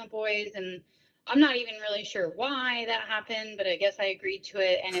check on the boys, and I'm not even really sure why that happened, but I guess I agreed to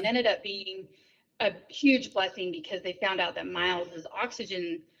it. And it ended up being a huge blessing, because they found out that Miles's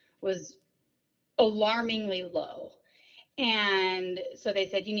oxygen was alarmingly low. And so they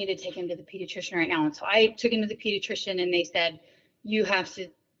said, you need to take him to the pediatrician right now. And so I took him to the pediatrician, and they said, we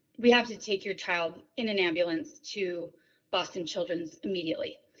have to take your child in an ambulance to Boston Children's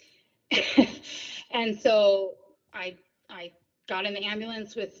immediately. And so I got in the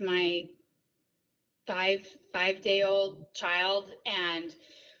ambulance with my five-day-old child and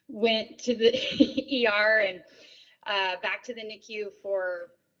went to the ER and back to the NICU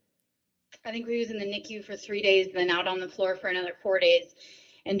for, I think we was in the NICU for 3 days, then out on the floor for another 4 days.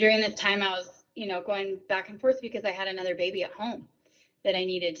 And during this time, I was, going back and forth because I had another baby at home that I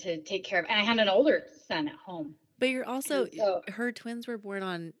needed to take care of. And I had an older son at home. But you're also, her twins were born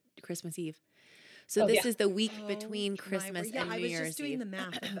on Christmas Eve. So this is the week between Christmas and New Year's Eve. I was just doing the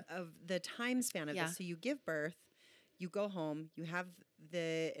math of the time span of this. So you give birth, you go home, you have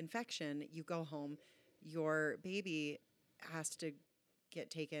the infection, you go home, your baby has to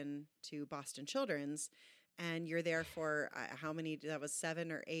get taken to Boston Children's, and you're there for how many? That was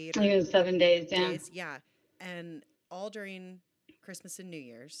 7 or 8? I think it was 7 days, yeah. And all during Christmas and New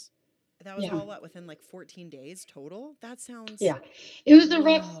Year's. That was all within 14 days total. That sounds. Yeah, it was a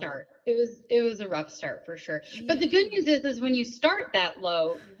rough start. It was a rough start for sure. Yeah. But the good news is when you start that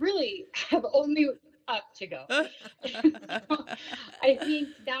low, you really have only up to go. I think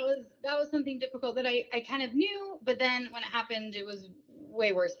that was something difficult that I kind of knew, but then when it happened, it was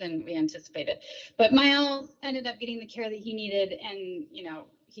way worse than we anticipated. But Miles ended up getting the care that he needed, and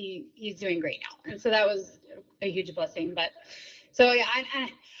he's doing great now, and so that was a huge blessing. But so yeah,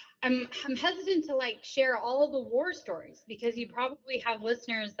 I'm hesitant to share all the war stories, because you probably have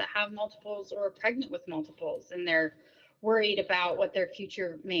listeners that have multiples or are pregnant with multiples, and they're worried about what their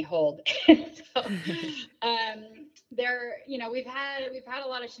future may hold. So we've had a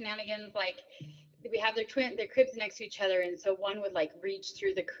lot of shenanigans. we have their cribs next to each other, and so one would like reach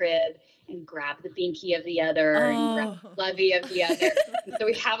through the crib and grab the binky of the other and grab the lovey of the other. And so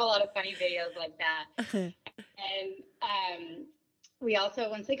we have a lot of funny videos like that. And we also,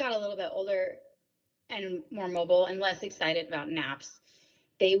 once they got a little bit older and more mobile and less excited about naps,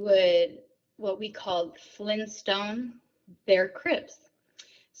 they would what we called Flintstone their cribs.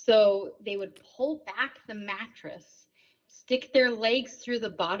 So they would pull back the mattress, stick their legs through the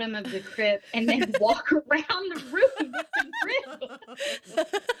bottom of the crib, and then walk around the room with the crib.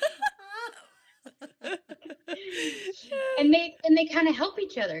 and they kind of help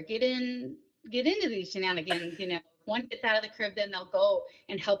each other get into these shenanigans. One gets out of the crib, then they'll go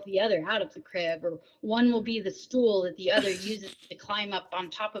and help the other out of the crib, or one will be the stool that the other uses to climb up on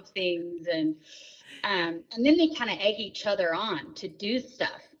top of things, and then they kind of egg each other on to do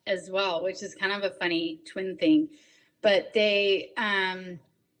stuff as well, which is kind of a funny twin thing. But they, I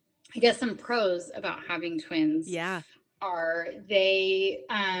guess some pros about having twins are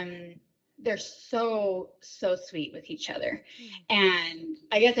they're so sweet with each other. And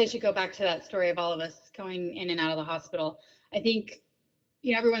I guess I should go back to that story of all of us going in and out of the hospital. I think,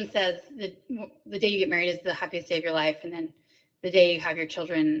 everyone says that the day you get married is the happiest day of your life, and then the day you have your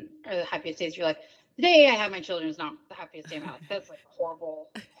children are the happiest days of your life. The day I have my children is not the happiest day of my life. That's like a horrible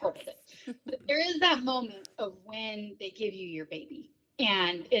thing. But there is that moment of when they give you your baby,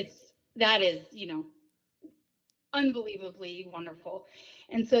 and that is unbelievably wonderful.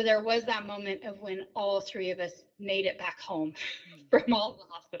 And so there was that moment of when all three of us made it back home from all the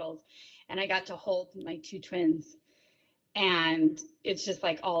hospitals, and I got to hold my two twins, and it's just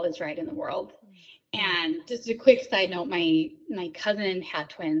like all is right in the world. And just a quick side note, my cousin had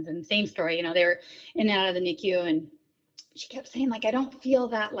twins, and same story, they were in and out of the NICU, and she kept saying, like, I don't feel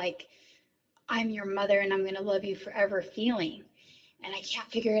that, like, I'm your mother and I'm going to love you forever feeling. And I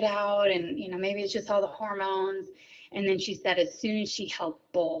can't figure it out. And, maybe it's just all the hormones. And then she said, as soon as she held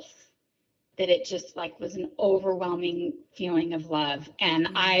both, that it just like was an overwhelming feeling of love. And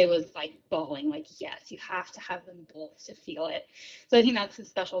I was like bawling, like, yes, you have to have them both to feel it. So I think that's a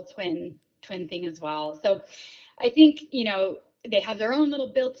special twin thing as well. So I think, they have their own little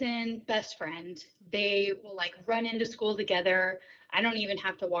built-in best friend. They will like run into school together. I don't even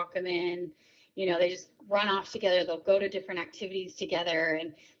have to walk them in. They just run off together. They'll go to different activities together,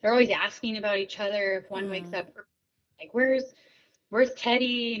 and they're always asking about each other. If one wakes up, like, where's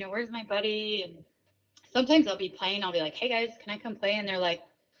Teddy? Where's my buddy? And sometimes I'll be playing. I'll be like, hey guys, can I come play? And they're like,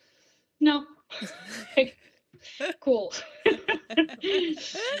 no. Like, cool.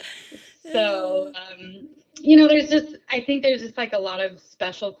 So, I think there's just like a lot of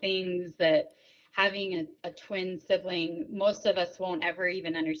special things that having a twin sibling, most of us won't ever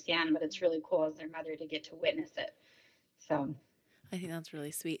even understand, but it's really cool as their mother to get to witness it. So I think that's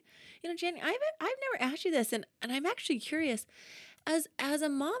really sweet. Jani, I've never asked you this, and I'm actually curious. As a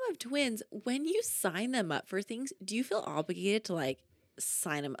mom of twins, when you sign them up for things, do you feel obligated to like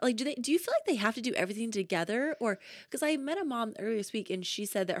sign them? Like, do you feel like they have to do everything together? Or because I met a mom earlier this week, and she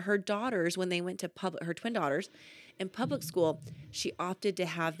said that her daughters, when they went to her twin daughters in public school, she opted to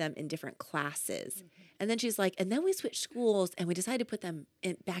have them in different classes. And then she's like, and then we switched schools and we decided to put them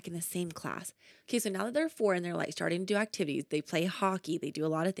back in the same class. Okay, so now that they're 4 and they're like starting to do activities, they play hockey, they do a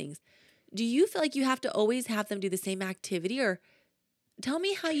lot of things. Do you feel like you have to always have them do the same activity, or tell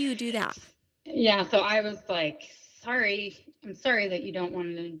me how you do that? Yeah, so I was like, I'm sorry that you don't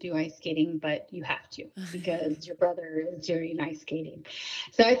want to do ice skating, but you have to because your brother is doing ice skating.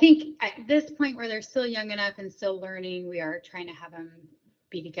 So I think at this point where they're still young enough and still learning, we are trying to have them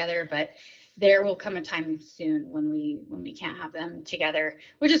be together, but there will come a time soon when we can't have them together,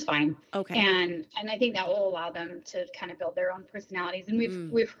 which is fine. Okay. And I think that will allow them to kind of build their own personalities. And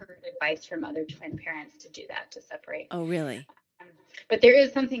we've heard advice from other twin parents to do that, to separate. Oh, really? But there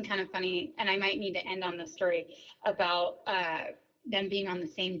is something kind of funny, and I might need to end on this story about them being on the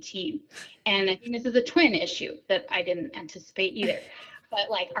same team. And I think this is a twin issue that I didn't anticipate either. But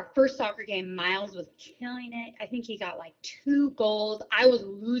like our first soccer game, Miles was killing it. I think he got like 2 goals. I was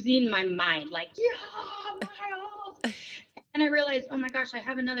losing my mind, like, yeah, Miles. And I realized, oh my gosh, I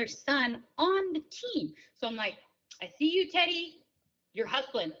have another son on the team. So I'm like, I see you, Teddy. You're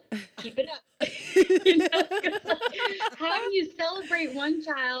hustling. Keep it up. How do you celebrate one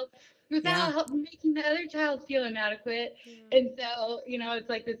child without making the other child feel inadequate? And so, it's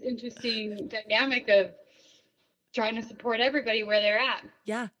like this interesting dynamic of trying to support everybody where they're at.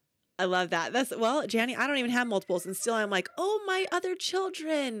 Yeah. I love that. Jani, I don't even have multiples, and still I'm like, oh, my other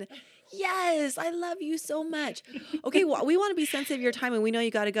children. Yes, I love you so much. Okay, well, we want to be sensitive of your time, and we know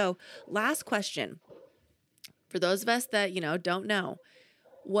you got to go. Last question. For those of us that, don't know,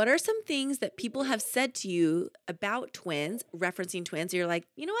 What are some things that people have said to you about twins, referencing twins? You're like,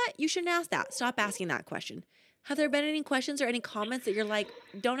 you know what? You shouldn't ask that. Stop asking that question. Have there been any questions or any comments that you're like,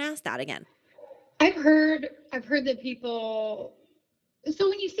 don't ask that again? I've heard that people. So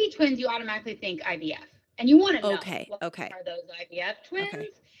when you see twins, you automatically think IVF, and you want to know Okay. what Okay. are those IVF twins? Okay.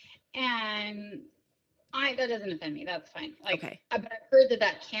 And that doesn't offend me. That's fine. Okay. But I've heard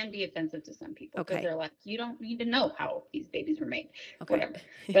that can be offensive to some people because Okay. they're like, you don't need to know how these babies were made, Okay. whatever.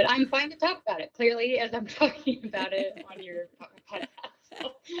 But I'm fine to talk about it clearly as I'm talking about it on your podcast.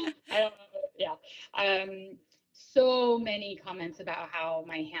 So, I don't know. Yeah. So many comments about how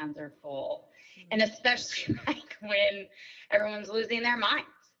my hands are full, and especially when everyone's losing their minds.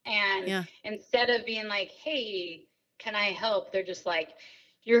 And instead of being like, hey, can I help? They're just like,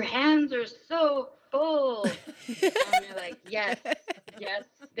 your hands are so full. And you're like, yes,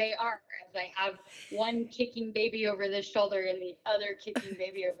 they are. As I have one kicking baby over this shoulder and the other kicking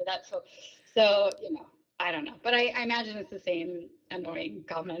baby over that shoulder. So, I don't know. But I imagine it's the same annoying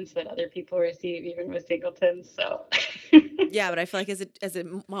comments that other people receive, even with singletons. So. Yeah, but I feel like as a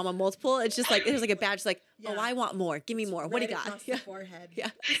mom of multiple, it's just like there's like a badge like, oh, I want more. Give me more. What do you got? Across the forehead.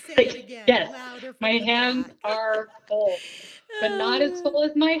 Yeah. Say it again. Yes. Louder from My the hands back. are full, but not as full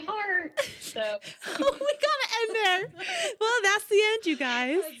as my heart. So. Oh, we gotta end there. Well, that's the end, you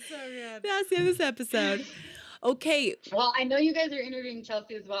guys. That's so good. That's the end of this episode. Okay. Well, I know you guys are interviewing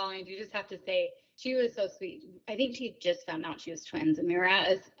Chelsey as well, and I do just have to say she was so sweet. I think she just found out she was twins, and we were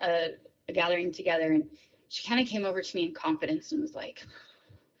at a gathering together, and she kind of came over to me in confidence and was like,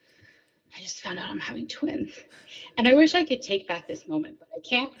 I just found out I'm having twins. And I wish I could take back this moment, but I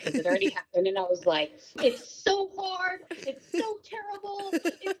can't because it already happened. And I was like, it's so hard. It's so terrible.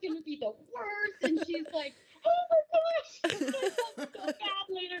 It's going to be the worst. And she's like, oh my gosh, it's going to feel so bad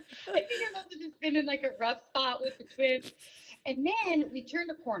later. I think I must have just been in like a rough spot with the twins. And then we turned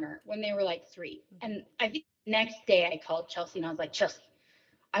a corner when they were like 3. And I think the next day I called Chelsey and I was like, Chelsey,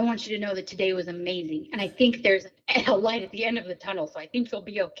 I want you to know that today was amazing. And I think there's a light at the end of the tunnel. So I think you'll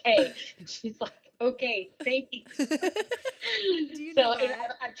be okay. And she's like, okay, thanks. So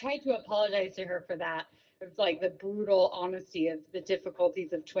I've tried to apologize to her for that. It's like the brutal honesty of the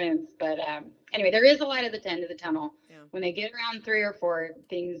difficulties of twins. But anyway, there is a light at the end of the tunnel. Yeah. When they get around 3 or 4,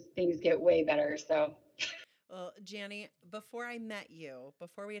 things get way better. So. Well, Jani, before I met you,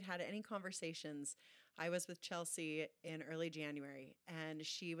 before we had any conversations, I was with Chelsey in early January, and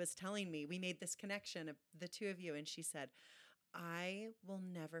she was telling me, we made this connection of the two of you, and she said, I will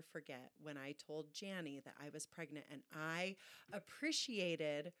never forget when I told Jani that I was pregnant, and I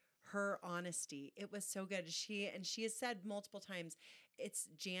appreciated her honesty. It was so good. She has said multiple times, it's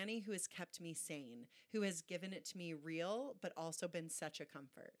Jani who has kept me sane, who has given it to me real, but also been such a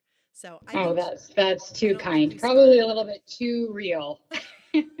comfort. So that's too kind. Probably a little bit too real.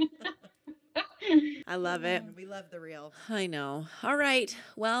 I love it. We love the real. I know. All right.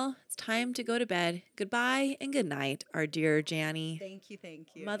 Well, it's time to go to bed. Goodbye and good night, our dear Jani. Thank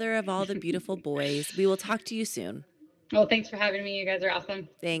you. Mother of all the beautiful boys. We will talk to you soon. Well, thanks for having me. You guys are awesome.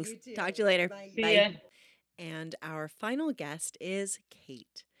 Thanks. Talk to you later. Bye. See ya. And our final guest is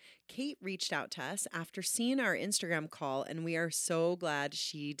Kate. Kate reached out to us after seeing our Instagram call, and we are so glad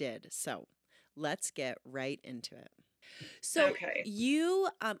she did. So let's get right into it. So you,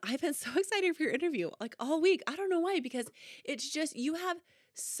 I've been so excited for your interview, like all week. I don't know why, because it's just, you have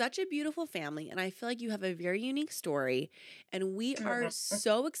such a beautiful family, and I feel like you have a very unique story, and we are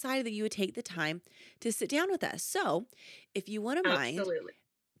so excited that you would take the time to sit down with us. So if you wouldn't mind,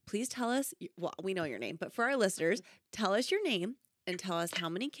 please tell us, well, we know your name, but for our listeners, tell us your name and tell us how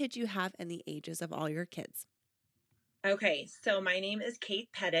many kids you have and the ages of all your kids. Okay, so my name is Kate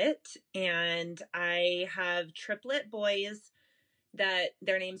Pettit, and I have triplet boys that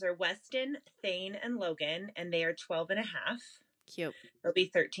their names are Weston, Thane, and Logan, and they are 12 and a half. Cute. They'll be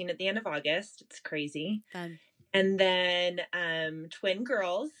 13 at the end of August. It's crazy. Fun. And then twin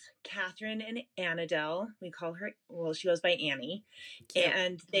girls, Catherine and Annadelle. We call her, well, she goes by Annie. Cute.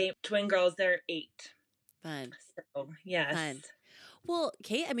 And twin girls, they're 8. Fun. So, yes. Fun. Well,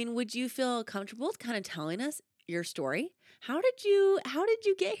 Kate, I mean, would you feel comfortable kind of telling us your story? How did you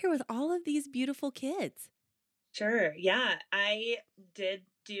get here with all of these beautiful kids? Sure. Yeah, I did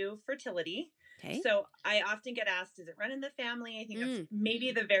do fertility. Okay. So I often get asked, does it run in the family? I think that's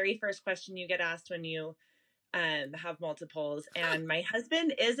maybe the very first question you get asked when you have multiples. And my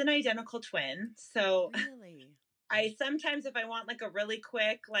husband is an identical twin. So Really? I sometimes, if I want like a really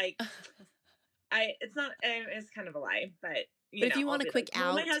quick, like it's kind of a lie, but if you want a quick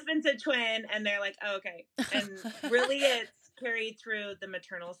out, my husband's a twin, and they're like, oh, okay. And really it's carried through the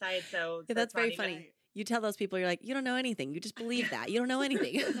maternal side, so Yeah, that's very not even- funny. You tell those people, you're like, you don't know anything. You just believe that. You don't know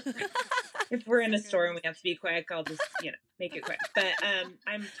anything. If we're in a store and we have to be quick, I'll just, make it quick. But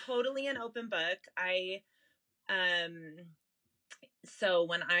I'm totally an open book. So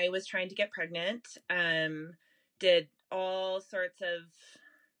when I was trying to get pregnant, did all sorts of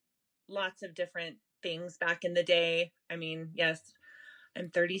lots of different things back in the day. I mean, yes, I'm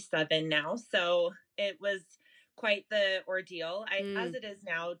 37 now, so it was quite the ordeal. As it is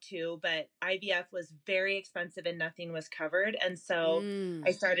now too, but IVF was very expensive and nothing was covered. And so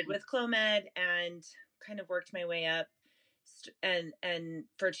I started with Clomid and kind of worked my way up and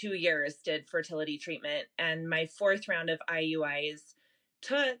for 2 years did fertility treatment. And my 4th round of IUIs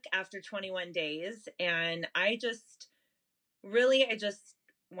took after 21 days. And I just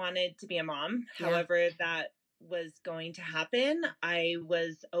wanted to be a mom. Yeah. However that was going to happen, I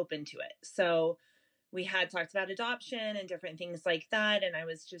was open to it. So we had talked about adoption and different things like that. And I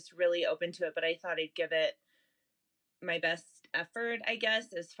was just really open to it, but I thought I'd give it my best effort, I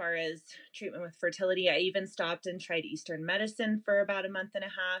guess, as far as treatment with fertility. I even stopped and tried Eastern medicine for about a month and a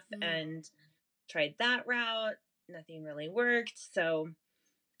half and tried that route. Nothing really worked. So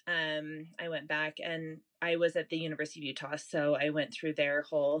I went back and I was at the University of Utah. So I went through their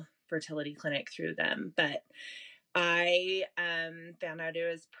whole fertility clinic through them. But I found out I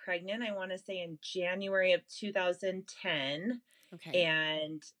was pregnant, I want to say in January of 2010. Okay.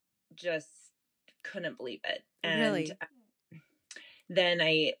 And just couldn't believe it. And really? Then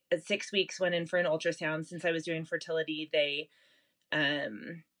I, at 6 weeks, went in for an ultrasound. Since I was doing fertility, they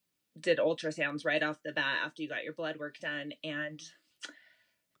did ultrasounds right off the bat after you got your blood work done. And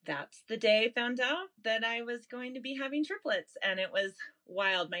that's the day I found out that I was going to be having triplets. And it was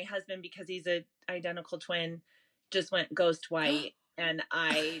wild. My husband, because he's an identical twin, just went ghost white. And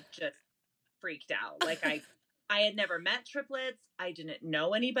I just freaked out. Like I had never met triplets. I didn't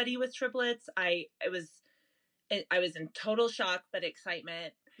know anybody with triplets. I was in total shock, but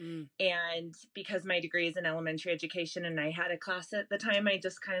excitement. And because my degree is in elementary education and I had a class at the time, I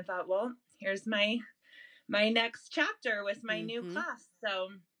just kind of thought, well, here's my next chapter with my new class. So,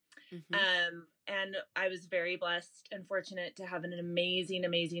 and I was very blessed and fortunate to have an amazing,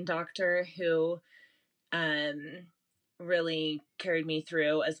 amazing doctor who, really carried me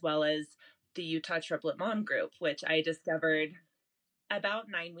through, as well as the Utah Triplet Mom Group, which I discovered about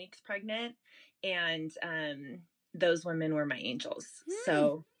 9 weeks pregnant. And, those women were my angels.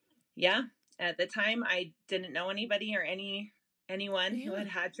 So yeah, at the time I didn't know anybody or anyone who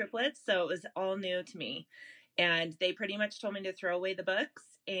had triplets. So it was all new to me. And they pretty much told me to throw away the books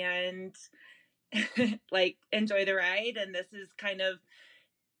and like enjoy the ride. And this is kind of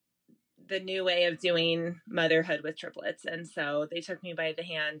the new way of doing motherhood with triplets. And so they took me by the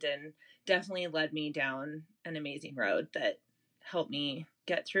hand and definitely led me down an amazing road that helped me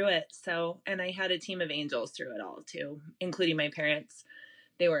get through it. So, and I had a team of angels through it all too, including my parents.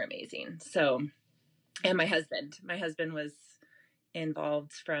 They were amazing. So, and my husband was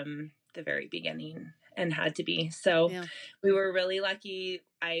involved from the very beginning and had to be. So we were really lucky.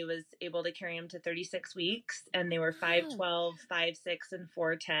 I was able to carry him to 36 weeks and they were 5'12", 5'6", and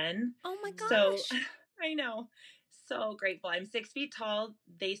 4'10". Oh my gosh. So I know. So grateful. I'm 6 feet tall.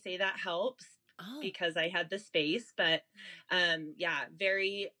 They say that helps because I had the space, but yeah,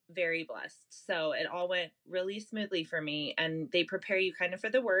 very, very blessed. So it all went really smoothly for me, and they prepare you kind of for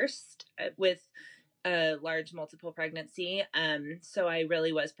the worst with a large multiple pregnancy. So I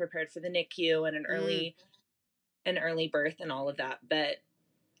really was prepared for the NICU and an early birth and all of that. But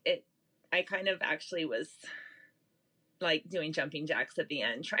I kind of actually was like doing jumping jacks at the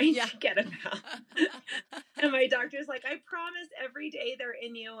end, trying to get him out. And my doctor's like, I promise every day they're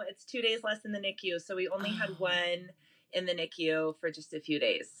in you, it's 2 days less in the NICU. So we only had one in the NICU for just a few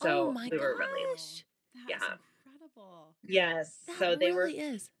days. So we were really, that's incredible. Yes. That so they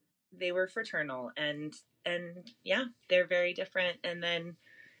really they were fraternal and yeah, they're very different. And then,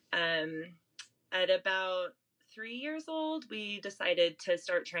 at about 3 years old, we decided to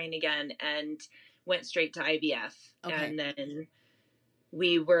start trying again and went straight to IVF. Okay. And then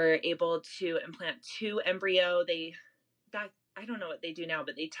we were able to implant 2 embryo. I don't know what they do now,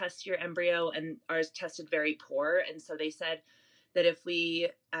 but they test your embryo, and ours tested very poor. And so they said that if we,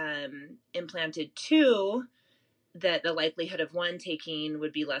 implanted 2, that the likelihood of 1 taking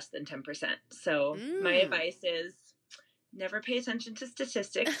would be less than 10%. So my advice is never pay attention to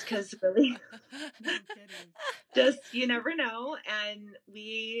statistics, because really just, you never know. And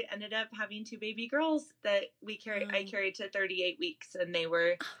we ended up having 2 baby girls that I carried to 38 weeks, and they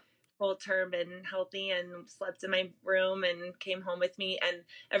were full term and healthy and slept in my room and came home with me. And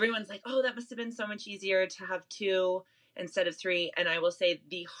everyone's like, oh, that must have been so much easier to have 2 instead of 3. And I will say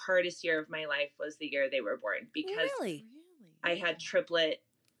the hardest year of my life was the year they were born, because Really? I had triplet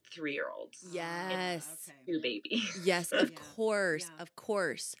 3-year-olds. Yes. Okay. 2 babies. Yes, of Yeah. course. Yeah. Of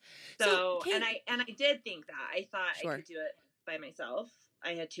course. So, Kate, and I did think that. I thought I Sure. could do it by myself.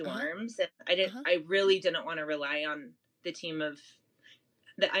 I had 2 Uh-huh. arms, and Uh-huh. I really didn't want to rely on the team of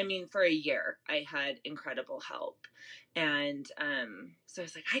for a year I had incredible help. And so I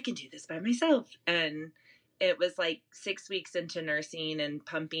was like, I can do this by myself. And it was like 6 weeks into nursing and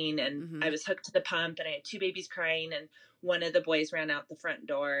pumping, and I was hooked to the pump, and I had 2 babies crying, and one of the boys ran out the front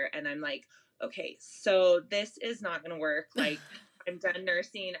door, and I'm like, okay, so this is not going to work. Like, I'm done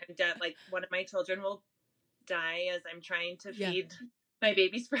nursing. I'm done. Like, one of my children will die as I'm trying to feed my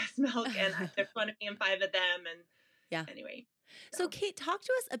baby's breast milk, and there's one of me and 5 of them. And anyway. So Kate, talk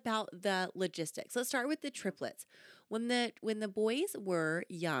to us about the logistics. Let's start with the triplets. When the boys were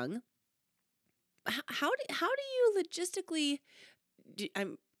young, how do you logistically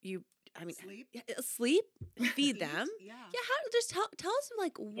sleep, feed them? Yeah. How just tell us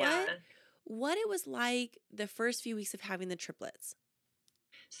like what it was like the first few weeks of having the triplets.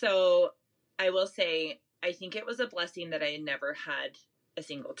 So I will say, I think it was a blessing that I had never had a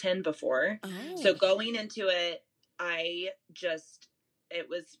singleton before. Oh. So going into it, it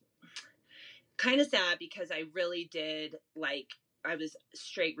was kind of sad, because I really did, like, I was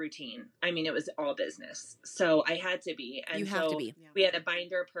straight routine. I mean, it was all business. So I had to be. And you have to be. We had a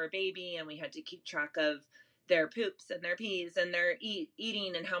binder per baby, and we had to keep track of their poops and their pees and their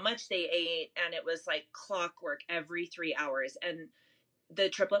eating and how much they ate. And it was like clockwork every 3 hours. And the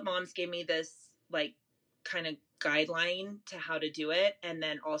triplet moms gave me this, like, kind of guideline to how to do it. And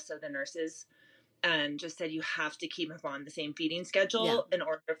then also the nurses just said you have to keep them on the same feeding schedule in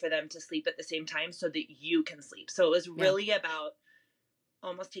order for them to sleep at the same time so that you can sleep. So it was really about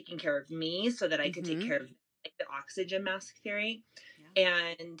almost taking care of me so that I could take care of, like, the oxygen mask theory.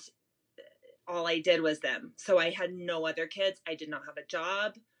 And all I did was them. So I had no other kids. I did not have a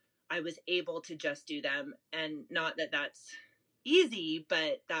job. I was able to just do them. And not that that's easy,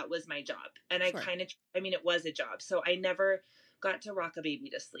 but that was my job. And I it was a job. So I never got to rock a baby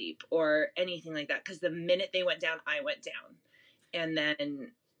to sleep or anything like that, because the minute they went down, I went down. And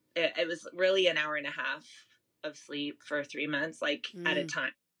then it was really an hour and a half of sleep for 3 months, like at a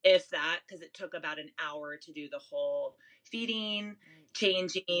time, if that, because it took about an hour to do the whole feeding,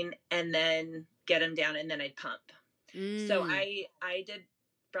 changing, and then get them down, and then I'd pump. So I did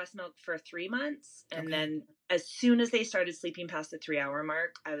breast milk for 3 months, and then as soon as they started sleeping past the 3-hour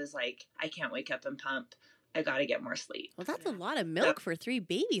mark, I was like, I can't wake up and pump. I got to get more sleep. Well, that's a lot of milk for 3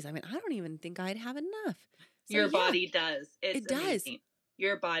 babies. I mean, I don't even think I'd have enough. So, your body does. It amazing.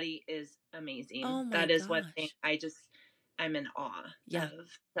 Your body is amazing. Oh my That is one thing I'm in awe of.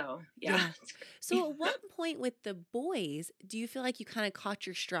 So, So at what point with the boys do you feel like you kind of caught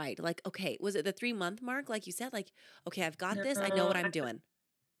your stride? Like, okay, was it the 3-month mark? Like you said, like, okay, I've got this. I know what I'm doing.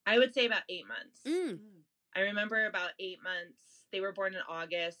 I would say about 8 months. I remember about 8 months. They were born in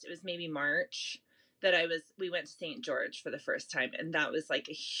August. It was maybe March that we went to St. George for the first time. And that was like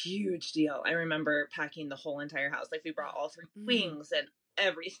a huge deal. I remember packing the whole entire house. Like, we brought all 3 wings and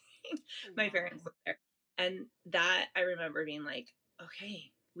everything. My parents were there. And that, I remember being like,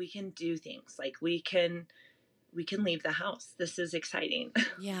 okay, we can do things. Like, we can leave the house. This is exciting.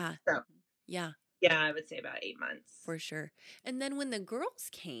 Yeah. So, yeah, I would say about 8 months. For sure. And then when the girls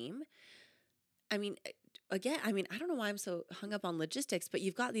came, I mean, again, I don't know why I'm so hung up on logistics, but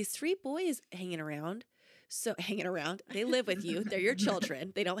you've got these 3 boys hanging around. So they live with you. They're your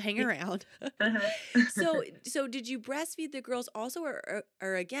children. They don't hang around. So did you breastfeed the girls also,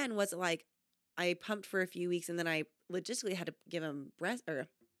 or again, was it like I pumped for a few weeks and then I logistically had to give them breast or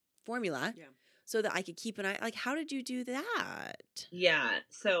formula so that I could keep an eye? Like, how did you do that? Yeah.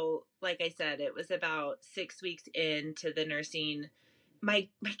 So like I said, it was about 6 weeks into the nursing. My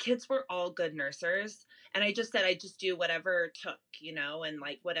kids were all good nursers, and I just said I'd just do whatever took, and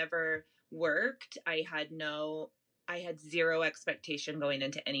like whatever worked. I had zero expectation going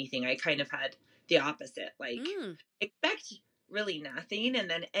into anything. I kind of had the opposite, like expect really nothing, and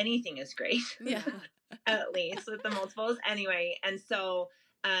then anything is great. Yeah. At least with the multiples. Anyway, and so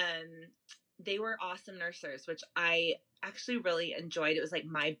they were awesome nursers, which I actually really enjoyed. It was like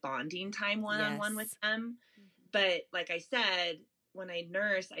my bonding time one-on-one with them. But like I said, when I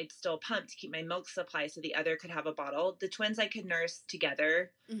nurse, I'd still pump to keep my milk supply so the other could have a bottle. The twins I could nurse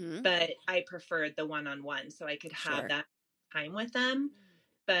together, but I preferred the one-on-one so I could have that time with them.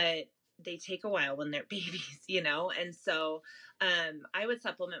 But they take a while when they're babies, And so I would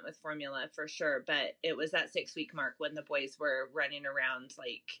supplement with formula for sure. But it was that 6-week mark when the boys were running around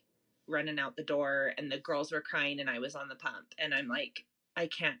like running out the door and the girls were crying and I was on the pump and I'm like, I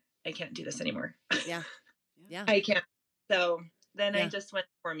can't do this anymore. Yeah. Yeah. I can't. So then I Yeah. just went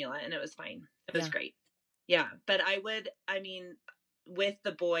formula and it was fine. It was Yeah. great. Yeah. But I mean, with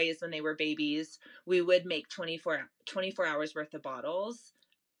the boys when they were babies, we would make 24 hours worth of bottles.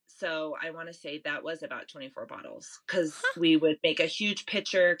 So I want to say that was about 24 bottles because we would make a huge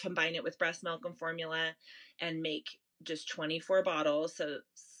pitcher, combine it with breast milk and formula and make just 24 bottles. So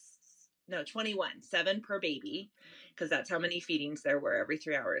no, 21, 7 per baby, because that's how many feedings there were every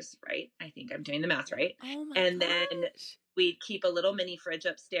 3 hours, right? I think I'm doing the math right. Oh my And gosh. then we'd keep a little mini fridge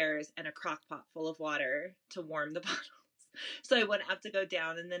upstairs and a crock pot full of water to warm the bottles. So I wouldn't have to go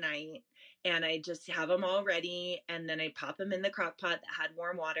down in the night and I just have them all ready. And then I pop them in the crock pot that had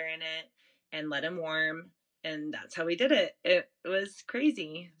warm water in it and let them warm. And that's how we did it. It was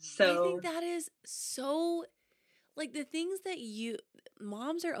crazy. So I think that is so, like, the things that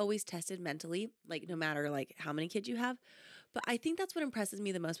moms are always tested mentally, like no matter like how many kids you have. But I think that's what impresses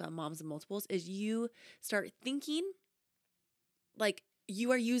me the most about moms and multiples is you start thinking like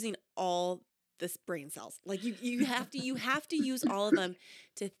you are using all the brain cells. Like you have to use all of them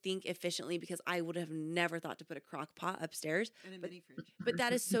to think efficiently because I would have never thought to put a crock pot upstairs. And a mini fridge. But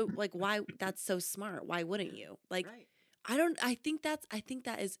that is so like why that's so smart. Why wouldn't you? Like Right. I think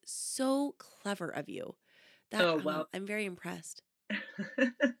that is so clever of you. That Oh, well. I'm very impressed.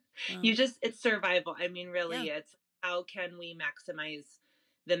 It's survival. I mean, really, Yeah. it's how can we maximize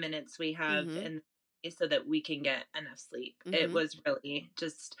the minutes we have Mhm. and so that we can get enough sleep. It Mhm. was really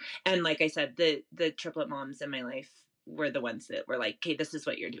just, and like I said, the triplet moms in my life were the ones that were like, okay, this is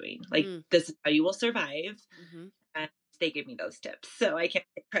what you're doing. Like, this is how you will survive. Mhm. And they gave me those tips. So I can't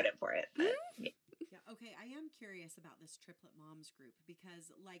take credit for it. But, yeah. Yeah. Okay. I am curious about this triplet moms group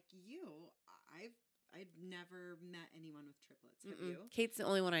because, like you, I've never met anyone with triplets. Have you? Kate's the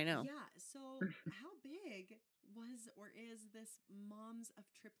only one I know. Yeah. So, how big was or is this Moms of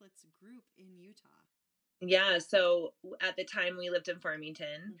Triplets group in Utah? Yeah. So at the time we lived in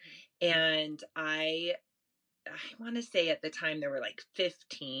Farmington, and I want to say at the time there were like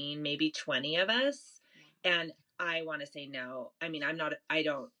 15, maybe 20 of us. Wow. And I want to say no. I mean, I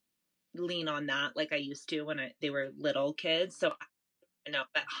don't lean on that like I used to when they were little kids. So I know,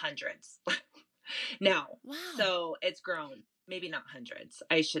 but hundreds now. Wow. So it's grown, maybe not hundreds.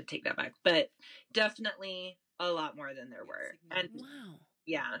 I should take that back, but definitely a lot more than there were. And Wow.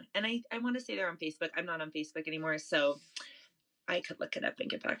 yeah. And I want to say they're on Facebook. I'm not on Facebook anymore. So I could look it up and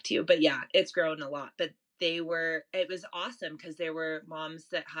get back to you. But yeah, it's grown a lot. But it was awesome because there were moms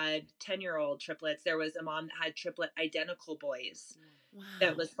that had 10-year-old triplets. There was a mom that had triplet identical boys. Wow.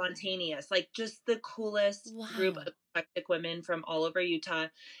 That was spontaneous. Like just the coolest group of eclectic women from all over Utah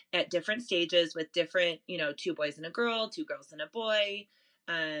at different stages with different, 2 boys and a girl, 2 girls and a boy.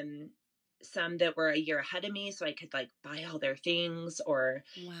 Some that were a year ahead of me, so I could like buy all their things, or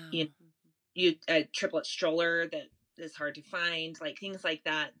Wow. A triplet stroller that is hard to find, like things like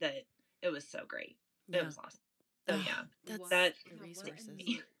that. That it was so great. Yeah. It was awesome. So that's that What resources. a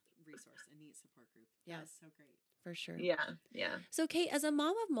neat resource, a neat support group. Yeah. That's so great. For sure. Yeah. So Kate, as a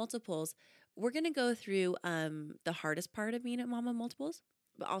mom of multiples, we're gonna go through the hardest part of being a mom of multiples,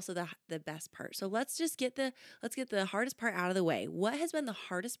 but also the best part. So let's get the hardest part out of the way. What has been the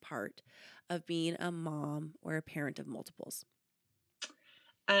hardest part of being a mom or a parent of multiples?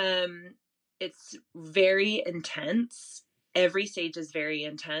 It's very intense. Every stage is very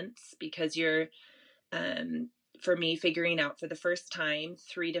intense because you're, for me, figuring out for the first time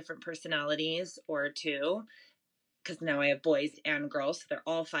 3 different personalities, or 2, because now I have boys and girls, so they're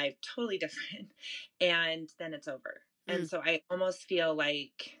all 5 totally different, and then it's over. And so I almost feel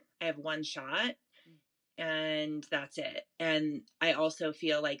like I have one shot and that's it. And I also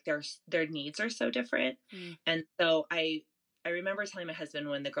feel like their needs are so different. And so I remember telling my husband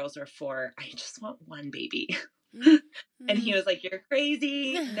when the girls were 4, I just want one baby. And he was like, "You're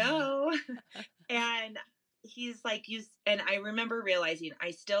crazy. No." And he's like, and I remember realizing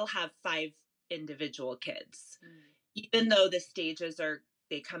I still have 5 individual kids, even though the stages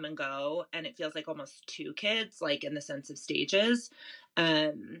they come and go, and it feels like almost 2 kids, like in the sense of stages.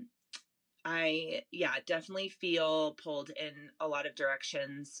 I definitely feel pulled in a lot of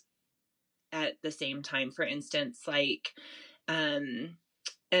directions at the same time. For instance, like, and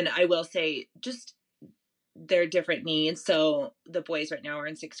I will say just their different needs. So the boys right now are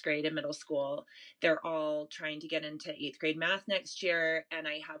in 6th grade and middle school. They're all trying to get into 8th grade math next year. And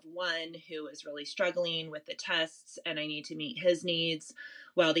I have one who is really struggling with the tests and I need to meet his needs,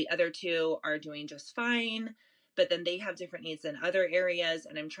 while the other 2 are doing just fine. but then they have different needs in other areas.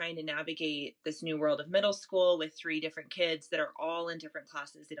 And I'm trying to navigate this new world of middle school with 3 different kids that are all in different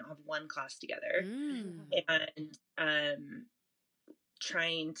classes. They don't have one class together. And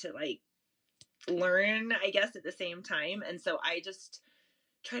trying to like learn, I guess, at the same time. And so I just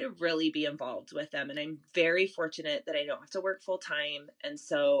try to really be involved with them. And I'm very fortunate that I don't have to work full time. And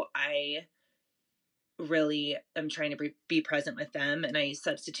so I really am trying to be present with them, and I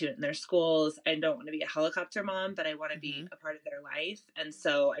substitute in their schools. I don't want to be a helicopter mom, but I want to be a part of their life. And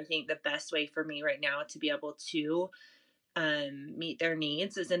so I think the best way for me right now to be able to meet their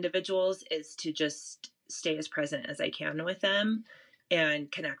needs as individuals is to just stay as present as I can with them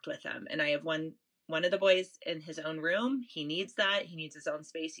and connect with them. And I have one of the boys in his own room. He needs that. He needs his own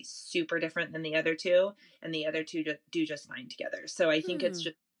space. He's super different than the other 2, and the other 2 do just fine together. So I think it's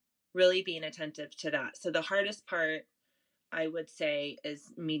just really being attentive to that. So the hardest part, I would say,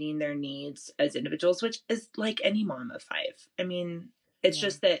 is meeting their needs as individuals, which is like any mom of 5. I mean, it's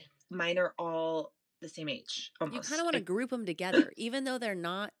just that mine are all the same age almost. You kind of want to group them together, even though they're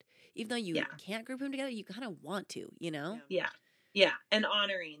not, even though you can't group them together, you kind of want to, you know? Yeah. And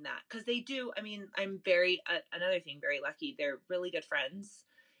honoring that, because they do. I mean, I'm very, another thing, very lucky. They're really good friends,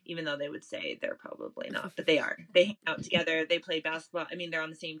 even though they would say they're probably not, but they are. They hang out together. They play basketball. I mean, they're on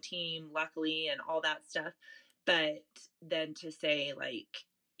the same team, luckily, and all that stuff. But then to say, like,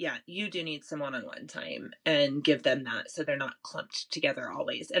 yeah, you do need some one-on-one time, and give them that so they're not clumped together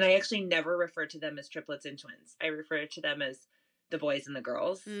always. And I actually never refer to them as triplets and twins. I refer to them as the boys and the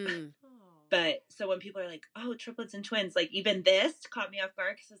girls. But so when people are like, oh, triplets and twins, like even this caught me off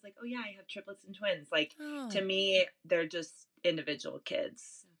guard, because I was like, oh yeah, I have triplets and twins. Like to me, they're just individual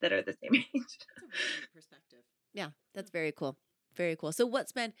kids that are the same age. That's a really neat perspective. Yeah, that's very cool. Very cool. So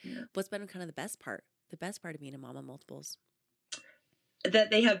what's been kind of the best part of being a mom of multiples?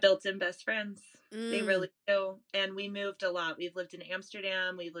 That they have built-in best friends. They really do. And we moved a lot. We've lived in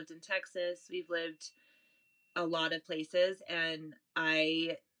Amsterdam. We've lived in Texas. We've lived a lot of places. And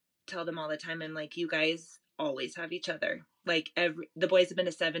I tell them all the time, I'm like, you guys always have each other. Like the boys have been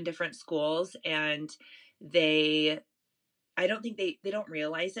to 7 different schools, and I don't think they don't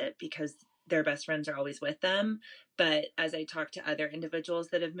realize it because their best friends are always with them. But as I talk to other individuals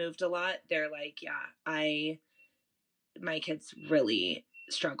that have moved a lot, they're like, yeah, my kids really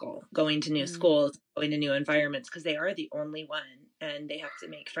struggle going to new schools, going to new environments, because they are the only one and they have to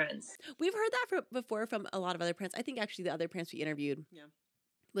make friends. We've heard that before from a lot of other parents. I think actually the other parents we interviewed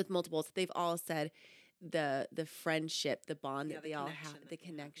with multiples, they've all said the friendship, the bond that they all have, the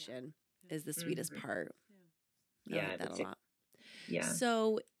connection is the sweetest part. I like that a lot. Yeah.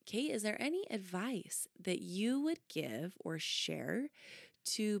 So, Kate, is there any advice that you would give or share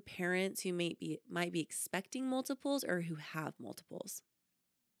to parents who might be expecting multiples or who have multiples?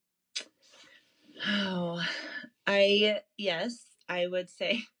 Oh, I would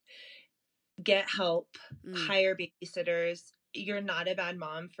say get help, hire babysitters. You're not a bad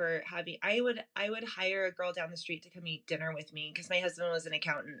mom for having, I would hire a girl down the street to come eat dinner with me, because my husband was an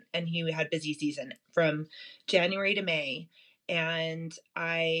accountant and he had busy season from January to May. And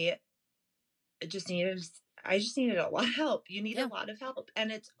I just needed a lot of help. You need a lot of help,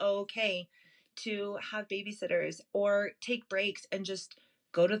 and it's okay to have babysitters or take breaks and just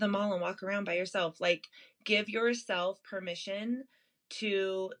go to the mall and walk around by yourself. Like, give yourself permission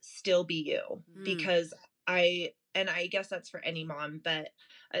to still be you, because I guess that's for any mom, but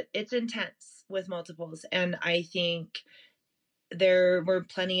it's intense with multiples. And I think there were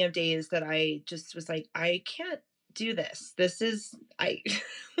plenty of days that I just was like, I can't do this. This is,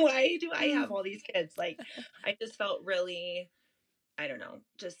 why do I have all these kids? Like, I just felt really, I don't know,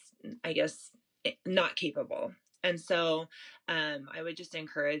 just, I guess, not capable. And so I would just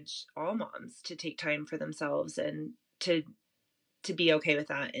encourage all moms to take time for themselves and to be okay with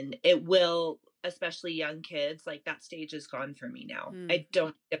that. And it will, especially young kids, like that stage is gone for me now. I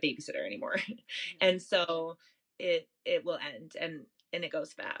don't need a babysitter anymore. And so it will end, and it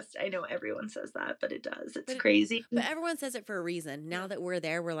goes fast. I know everyone says that, but it does. It's crazy. But everyone says it for a reason. Now that we're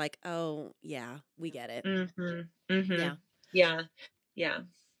there, we're like, oh yeah, we get it. Yeah.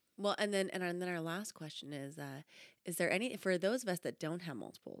 Well, and then our last question is there any, for those of us that don't have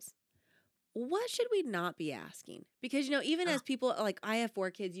multiples, what should we not be asking? Because, even as people, like, I have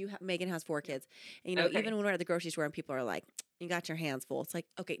 4 kids, Megan has 4 kids. And, even when we're at the grocery store and people are like, you got your hands full, it's like,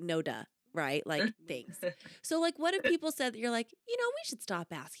 okay, no duh, right? Like, thanks. So, like, what if people said that you're like, we should stop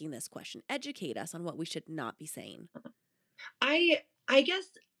asking this question. Educate us on what we should not be saying. I guess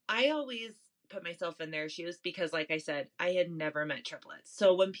I always put myself in their shoes because, like I said, I had never met triplets.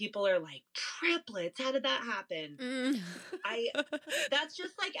 So when people are like, triplets, how did that happen? That's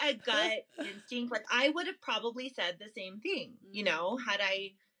just like a gut instinct. Like I would have probably said the same thing, had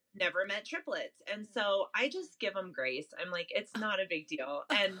I never met triplets. And so I just give them grace. I'm like, it's not a big deal.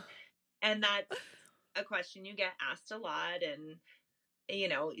 And that's a question you get asked a lot. And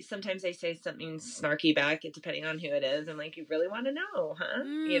sometimes I say something snarky back, depending on who it is. I'm like, you really want to know, huh?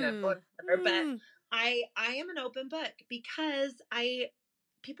 Whatever. But I am an open book because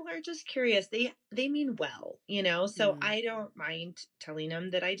people are just curious. They mean well, so I don't mind telling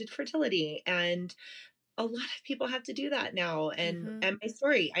them that I did fertility, and a lot of people have to do that now. And my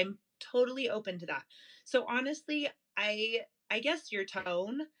story, I'm totally open to that. So honestly, I guess your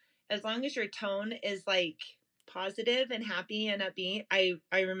tone, as long as your tone is like positive and happy and upbeat. I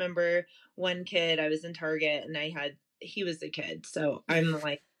remember one kid, I was in Target and he was a kid. So I'm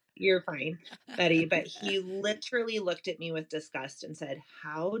like, you're fine, Betty. But he literally looked at me with disgust and said,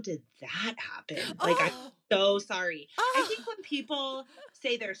 how did that happen? Like, I'm so sorry. I think when people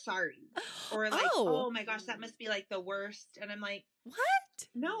say they're sorry or like, oh my gosh, that must be like the worst. And I'm like, what?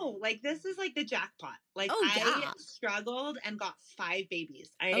 No, like this is like the jackpot. Like I struggled and got 5 babies.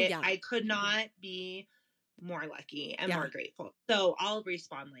 I could not be more lucky and more grateful. So I'll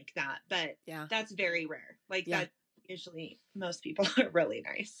respond like that. But that's very rare. Like that usually most people are really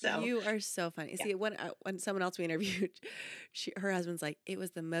nice. So you are so funny. See, when someone else we interviewed, her husband's like, it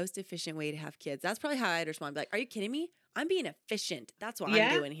was the most efficient way to have kids. That's probably how I'd respond. Like, are you kidding me? I'm being efficient. That's what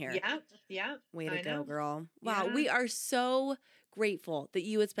I'm doing here. Yeah. Way to go, girl. Wow. We are so grateful that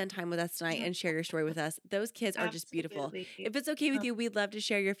you would spend time with us tonight and share your story with us. Those kids are just beautiful. If it's okay with you, we'd love to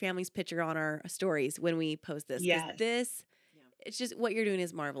share your family's picture on our stories when we post this. Yes. It's just what you're doing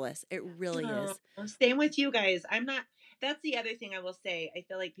is marvelous. It really is. Same with you guys. That's the other thing I will say. I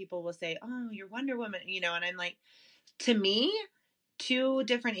feel like people will say, oh, you're Wonder Woman, and I'm like, to me, 2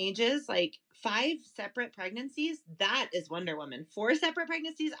 different ages, like 5 separate pregnancies, that is Wonder Woman. 4 separate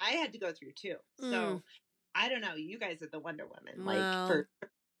pregnancies, I had to go through too. So I don't know. You guys are the Wonder Woman.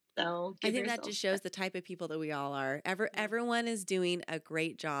 So I think that just shows the type of people that we all are. Everyone is doing a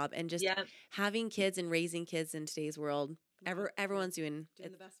great job, and just having kids and raising kids in today's world. Everyone's doing the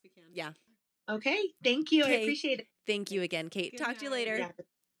best we can. Yeah. Okay. Thank you. I appreciate it. Thank you again, Kate. Talk to you later. Yeah.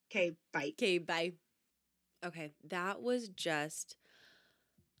 Okay. Bye. Okay. Bye. Okay. That was just,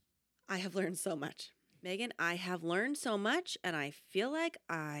 I have learned so much. Megan, I have learned so much, and I feel like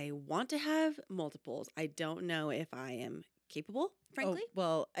I want to have multiples. I don't know if I am capable, frankly.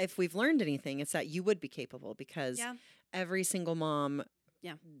 Well, if we've learned anything, it's that you would be capable because every single mom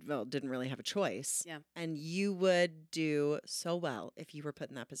didn't really have a choice. Yeah. And you would do so well if you were put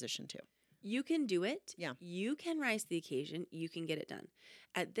in that position too. You can do it. Yeah. You can rise to the occasion. You can get it done.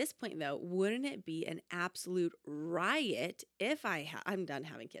 At this point, though, wouldn't it be an absolute riot if I'm done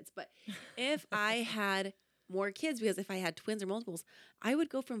having kids, but if I had more kids, because if I had twins or multiples, I would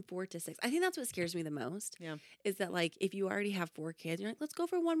go from 4 to 6. I think that's what scares me the most. Yeah. Is that like, if you already have 4 kids, you're like, let's go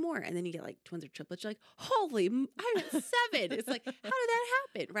for 1 more. And then you get like twins or triplets. You're like, holy, I'm at 7. It's like, how did that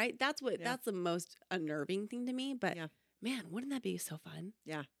happen? Right. That's the most unnerving thing to me. But man, wouldn't that be so fun?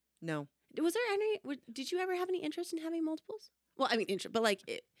 Yeah. No. Was there did you ever have any interest in having multiples? Well, I mean, but like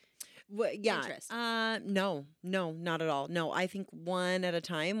interest. No, not at all. No, I think 1 at a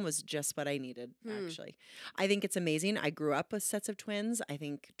time was just what I needed, actually. I think it's amazing. I grew up with sets of twins. I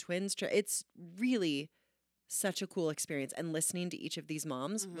think twins, it's really such a cool experience. And listening to each of these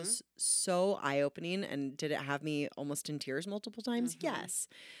moms was so eye-opening. And did it have me almost in tears multiple times? Yes.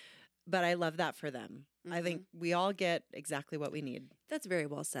 But I love that for them. I think we all get exactly what we need. That's very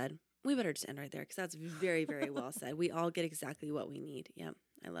well said. We better just end right there because that's very, very well said. We all get exactly what we need. Yeah,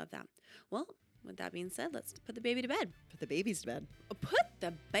 I love that. Well, with that being said, let's put the baby to bed. Put the babies to bed. Put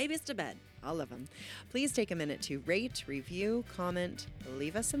the babies to bed. All of them. Please take a minute to rate, review, comment,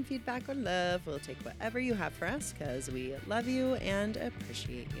 leave us some feedback or love. We'll take whatever you have for us because we love you and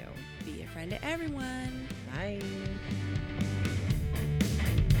appreciate you. Be a friend to everyone. Bye.